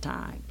all the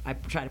time. I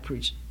try to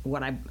preach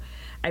what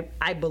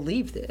I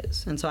believe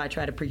this, and so I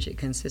try to preach it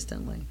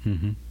consistently.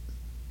 Mm-hmm.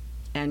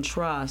 And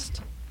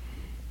trust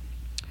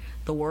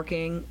the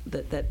working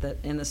that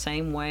in the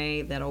same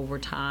way that over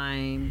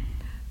time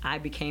I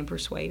became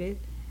persuaded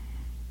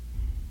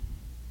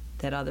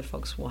that other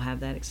folks will have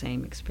that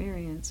same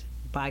experience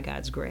by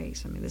God's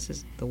grace. I mean,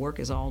 the work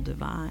is all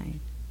divine.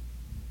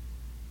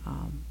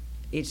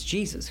 It's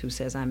Jesus who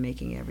says, I'm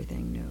making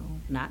everything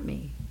new, not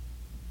me.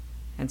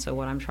 And so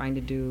what I'm trying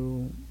to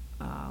do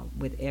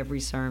with every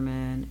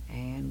sermon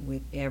and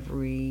with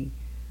every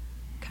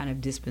kind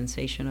of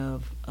dispensation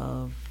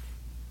of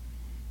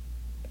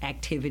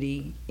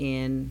activity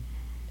in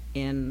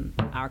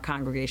our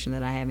congregation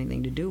that I have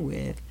anything to do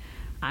with,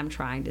 I'm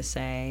trying to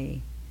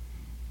say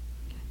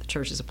the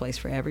church is a place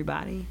for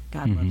everybody.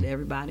 God Mm-hmm. loves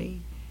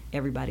everybody.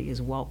 Everybody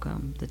is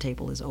welcome. The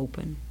table is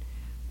open.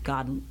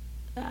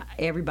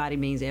 Everybody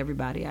means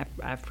everybody.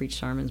 I've preached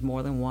sermons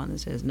more than one that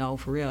says no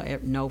for real,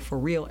 no for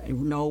real,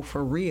 no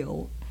for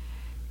real.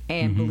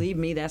 And Mm-hmm. believe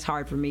me, that's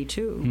hard for me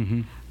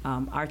too.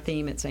 Mm-hmm. Our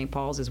theme at St.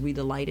 Paul's is we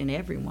delight in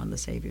everyone the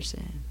Savior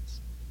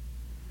sends.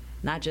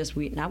 Not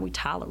we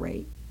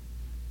tolerate,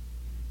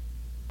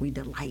 we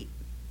delight.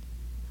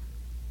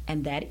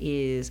 And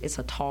it's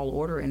a tall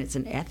order and it's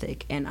an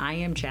ethic, and I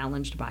am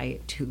challenged by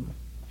it too.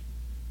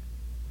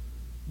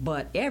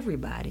 But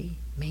everybody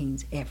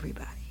means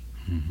everybody.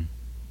 Mm-hmm.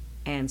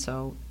 And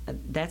so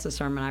that's a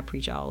sermon I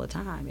preach all the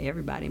time.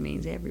 Everybody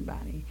means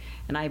everybody.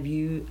 And I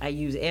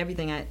use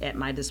everything at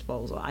my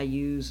disposal. I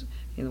use,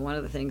 one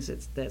of the things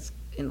that's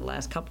in the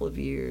last couple of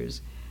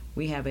years,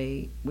 we have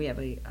a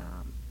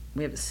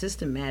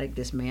systematic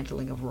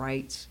dismantling of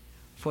rights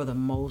for the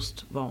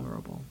most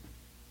vulnerable.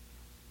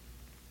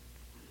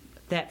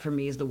 That for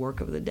me is the work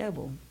of the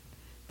devil.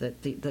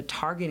 The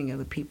targeting of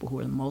the people who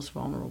are the most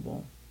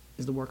vulnerable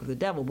is the work of the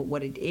devil.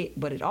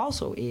 But it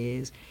also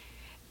is,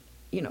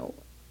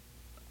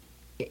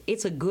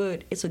 it's a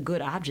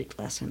good object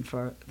lesson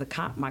for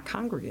my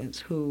congregants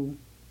who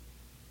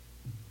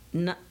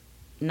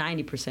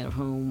 90% of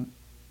whom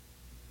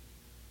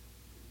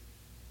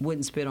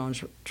wouldn't spit on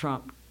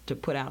Trump to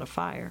put out a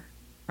fire,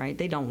 right?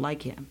 They don't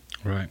like him.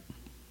 Right.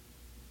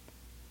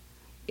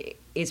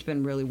 It's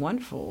been really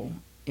wonderful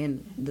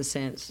in the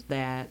sense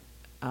that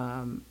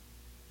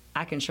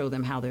I can show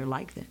them how they're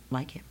like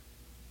him.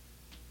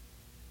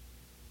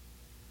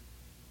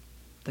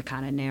 The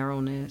kind of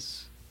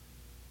narrowness,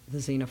 the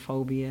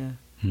xenophobia,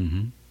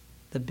 Mm-hmm.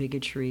 the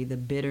bigotry, the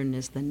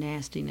bitterness, the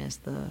nastiness,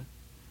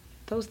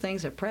 those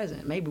things are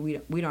present. Maybe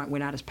we're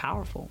not as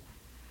powerful,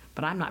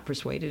 but I'm not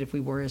persuaded if we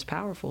were as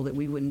powerful that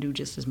we wouldn't do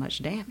just as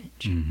much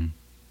damage. Mm-hmm.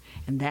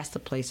 And that's the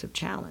place of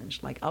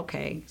challenge. Like,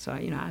 okay, so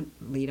I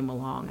lead them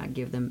along.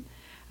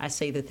 I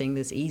say the thing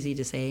that's easy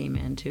to say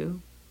amen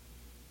to.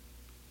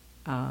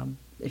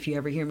 If you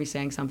ever hear me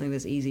saying something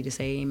that's easy to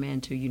say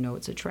amen to,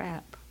 it's a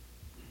trap.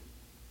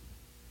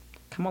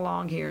 Come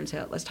along here and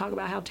let's talk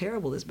about how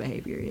terrible this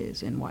behavior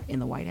is in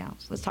the White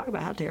House. Let's talk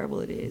about how terrible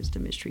it is to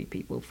mistreat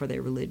people for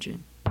their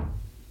religion.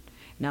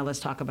 Now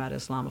let's talk about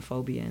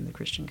Islamophobia in the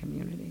Christian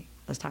community.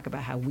 Let's talk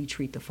about how we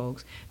treat the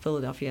folks.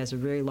 Philadelphia has a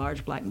very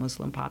large black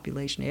Muslim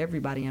population.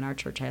 Everybody in our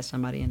church has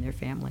somebody in their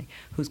family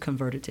who's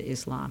converted to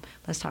Islam.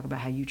 Let's talk about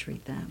how you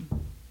treat them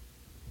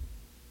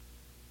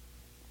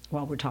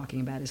while we're talking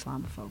about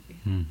Islamophobia.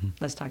 Mm-hmm.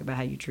 Let's talk about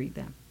how you treat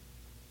them.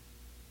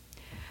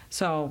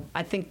 So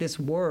I think this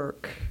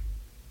work,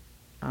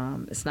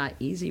 it's not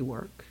easy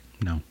work.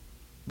 No.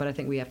 But I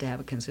think we have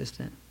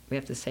to we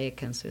have to say a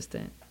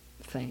consistent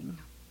thing.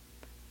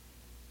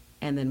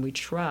 And then we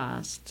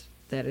trust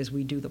that as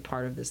we do the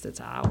part of this that's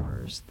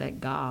ours,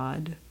 that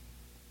God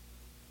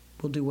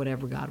will do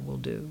whatever God will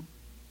do.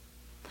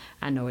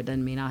 I know it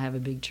doesn't mean I'll have a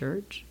big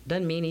church.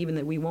 Doesn't mean even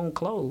that we won't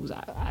close.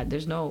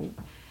 There's no,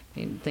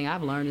 the thing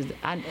I've learned is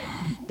that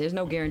there's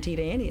no guarantee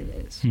to any of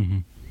this.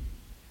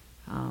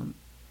 Mm-hmm.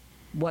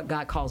 What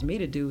God calls me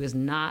to do is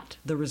not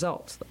the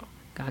results, though.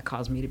 God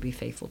calls me to be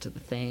faithful to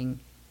the thing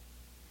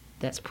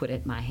that's put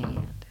at my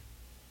hand.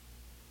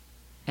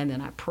 And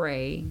then I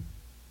pray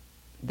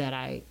that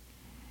I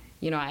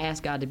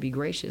ask God to be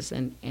gracious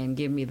and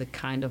give me the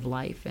kind of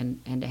life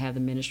and to have the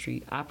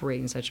ministry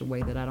operate in such a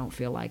way that I don't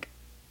feel like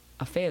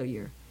a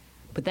failure.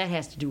 But that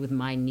has to do with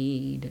my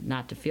need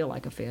not to feel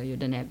like a failure.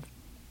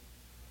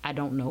 I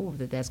don't know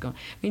that that's going.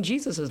 I mean,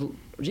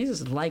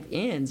 Jesus' life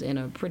ends in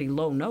a pretty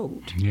low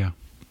note. Yeah,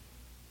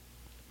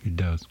 it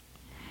does.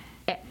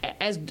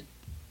 As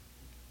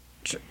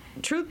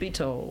truth be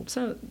told,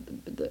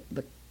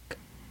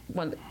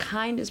 one of the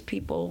kindest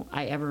people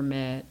I ever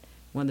met,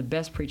 one of the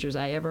best preachers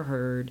I ever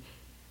heard,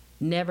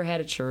 never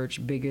had a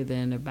church bigger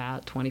than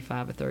about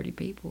 25 or 30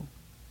 people.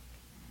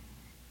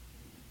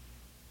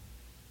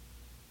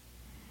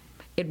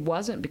 It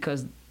wasn't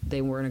because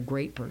they weren't a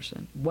great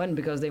person. It wasn't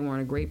because they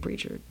weren't a great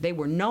preacher. They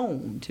were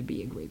known to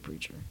be a great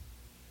preacher.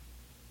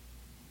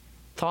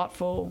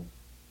 Thoughtful,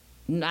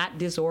 not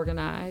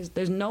disorganized.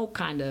 There's no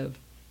kind of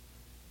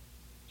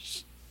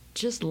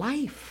just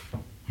life.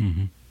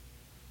 Mm-hmm.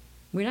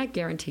 We're not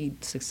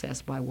guaranteed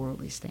success by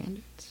worldly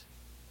standards.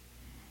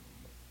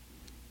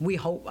 I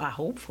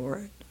hope for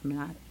it. I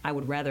mean, I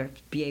would rather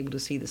be able to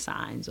see the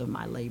signs of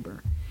my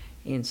labor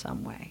in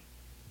some way.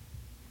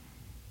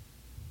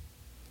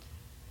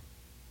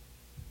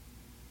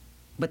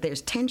 But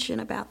there's tension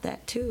about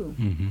that too.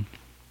 Mm-hmm.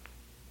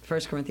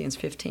 1 Corinthians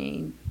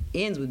 15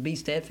 ends with, be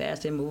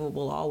steadfast,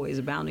 immovable, always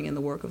abounding in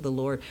the work of the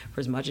Lord,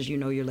 for as much as you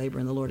know your labor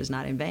in the Lord is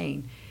not in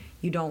vain.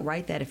 You don't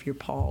write that if you're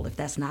Paul, if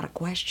that's not a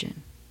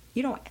question.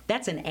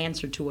 That's an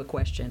answer to a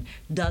question.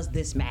 Does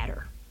this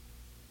matter?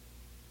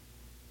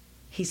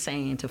 He's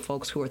saying to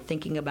folks who are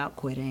thinking about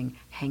quitting,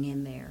 hang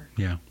in there.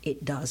 Yeah.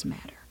 It does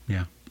matter.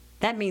 Yeah.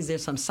 That means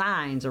there's some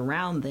signs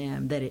around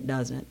them that it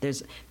doesn't.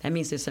 That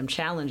means there's some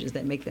challenges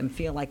that make them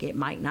feel like it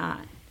might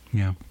not.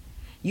 Yeah.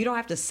 You don't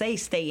have to say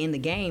stay in the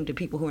game to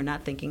people who are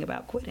not thinking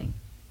about quitting.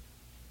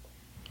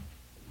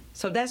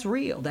 So that's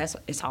real. That's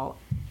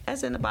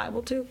in the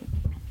Bible too.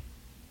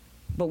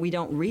 But we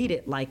don't read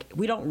it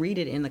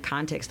in the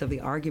context of the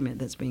argument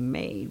that's being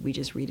made. We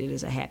just read it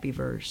as a happy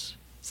verse.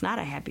 It's not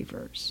a happy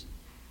verse.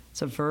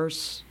 It's a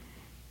verse.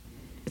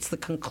 It's the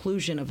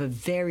conclusion of a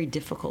very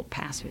difficult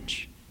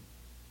passage.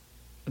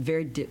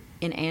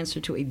 In answer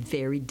to a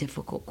very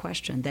difficult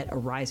question that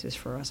arises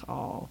for us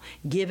all,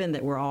 given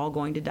that we're all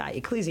going to die.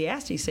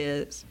 Ecclesiastes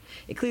says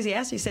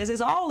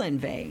it's all in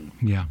vain.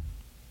 Yeah.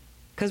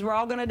 Because we're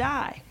all going to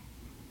die.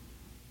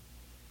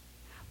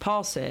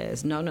 Paul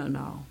says,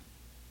 no.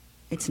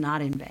 It's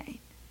not in vain.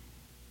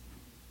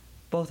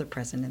 Both are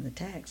present in the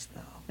text,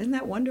 though. Isn't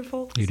that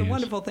wonderful? It's the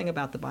wonderful thing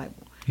about the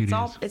Bible.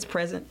 It's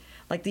present.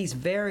 Like these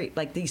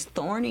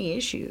thorny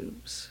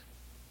issues.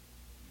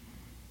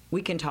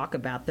 We can talk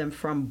about them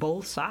from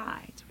both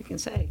sides. We can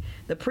say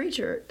the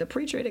preacher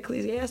at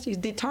Ecclesiastes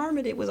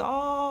determined it was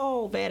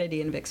all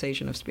vanity and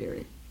vexation of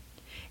spirit.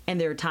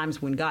 And there are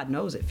times when God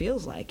knows it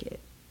feels like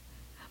it.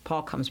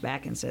 Paul comes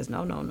back and says,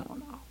 no.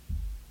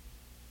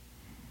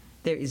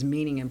 There is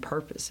meaning and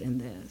purpose in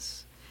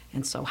this.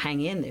 And so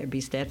hang in there,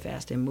 be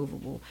steadfast,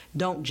 immovable.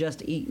 Don't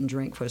just eat and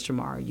drink, for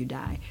tomorrow you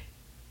die.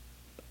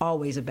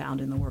 Always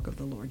abound in the work of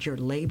the Lord. Your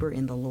labor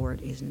in the Lord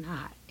is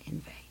not in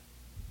vain.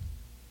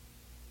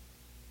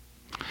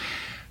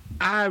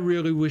 I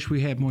really wish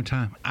we had more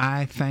time.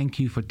 I thank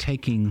you for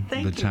taking the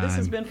time. Thank you. This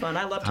has been fun.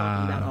 I love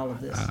talking about all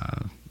of this.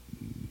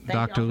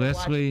 Dr.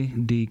 Leslie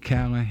D.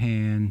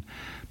 Callahan,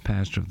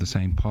 pastor of the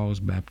St. Paul's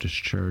Baptist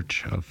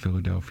Church of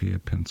Philadelphia,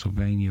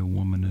 Pennsylvania,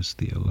 womanist,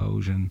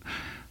 theologian,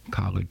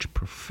 college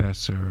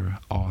professor,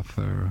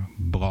 author,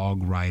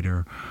 blog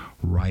writer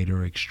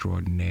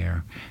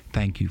extraordinaire.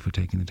 Thank you for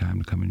taking the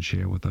time to come and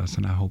share with us,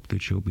 and I hope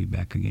that you'll be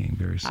back again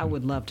very soon. I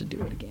would love to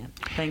do it again.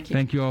 Thank you.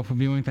 Thank you all for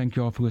viewing. Thank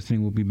you all for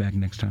listening. We'll be back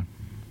next time.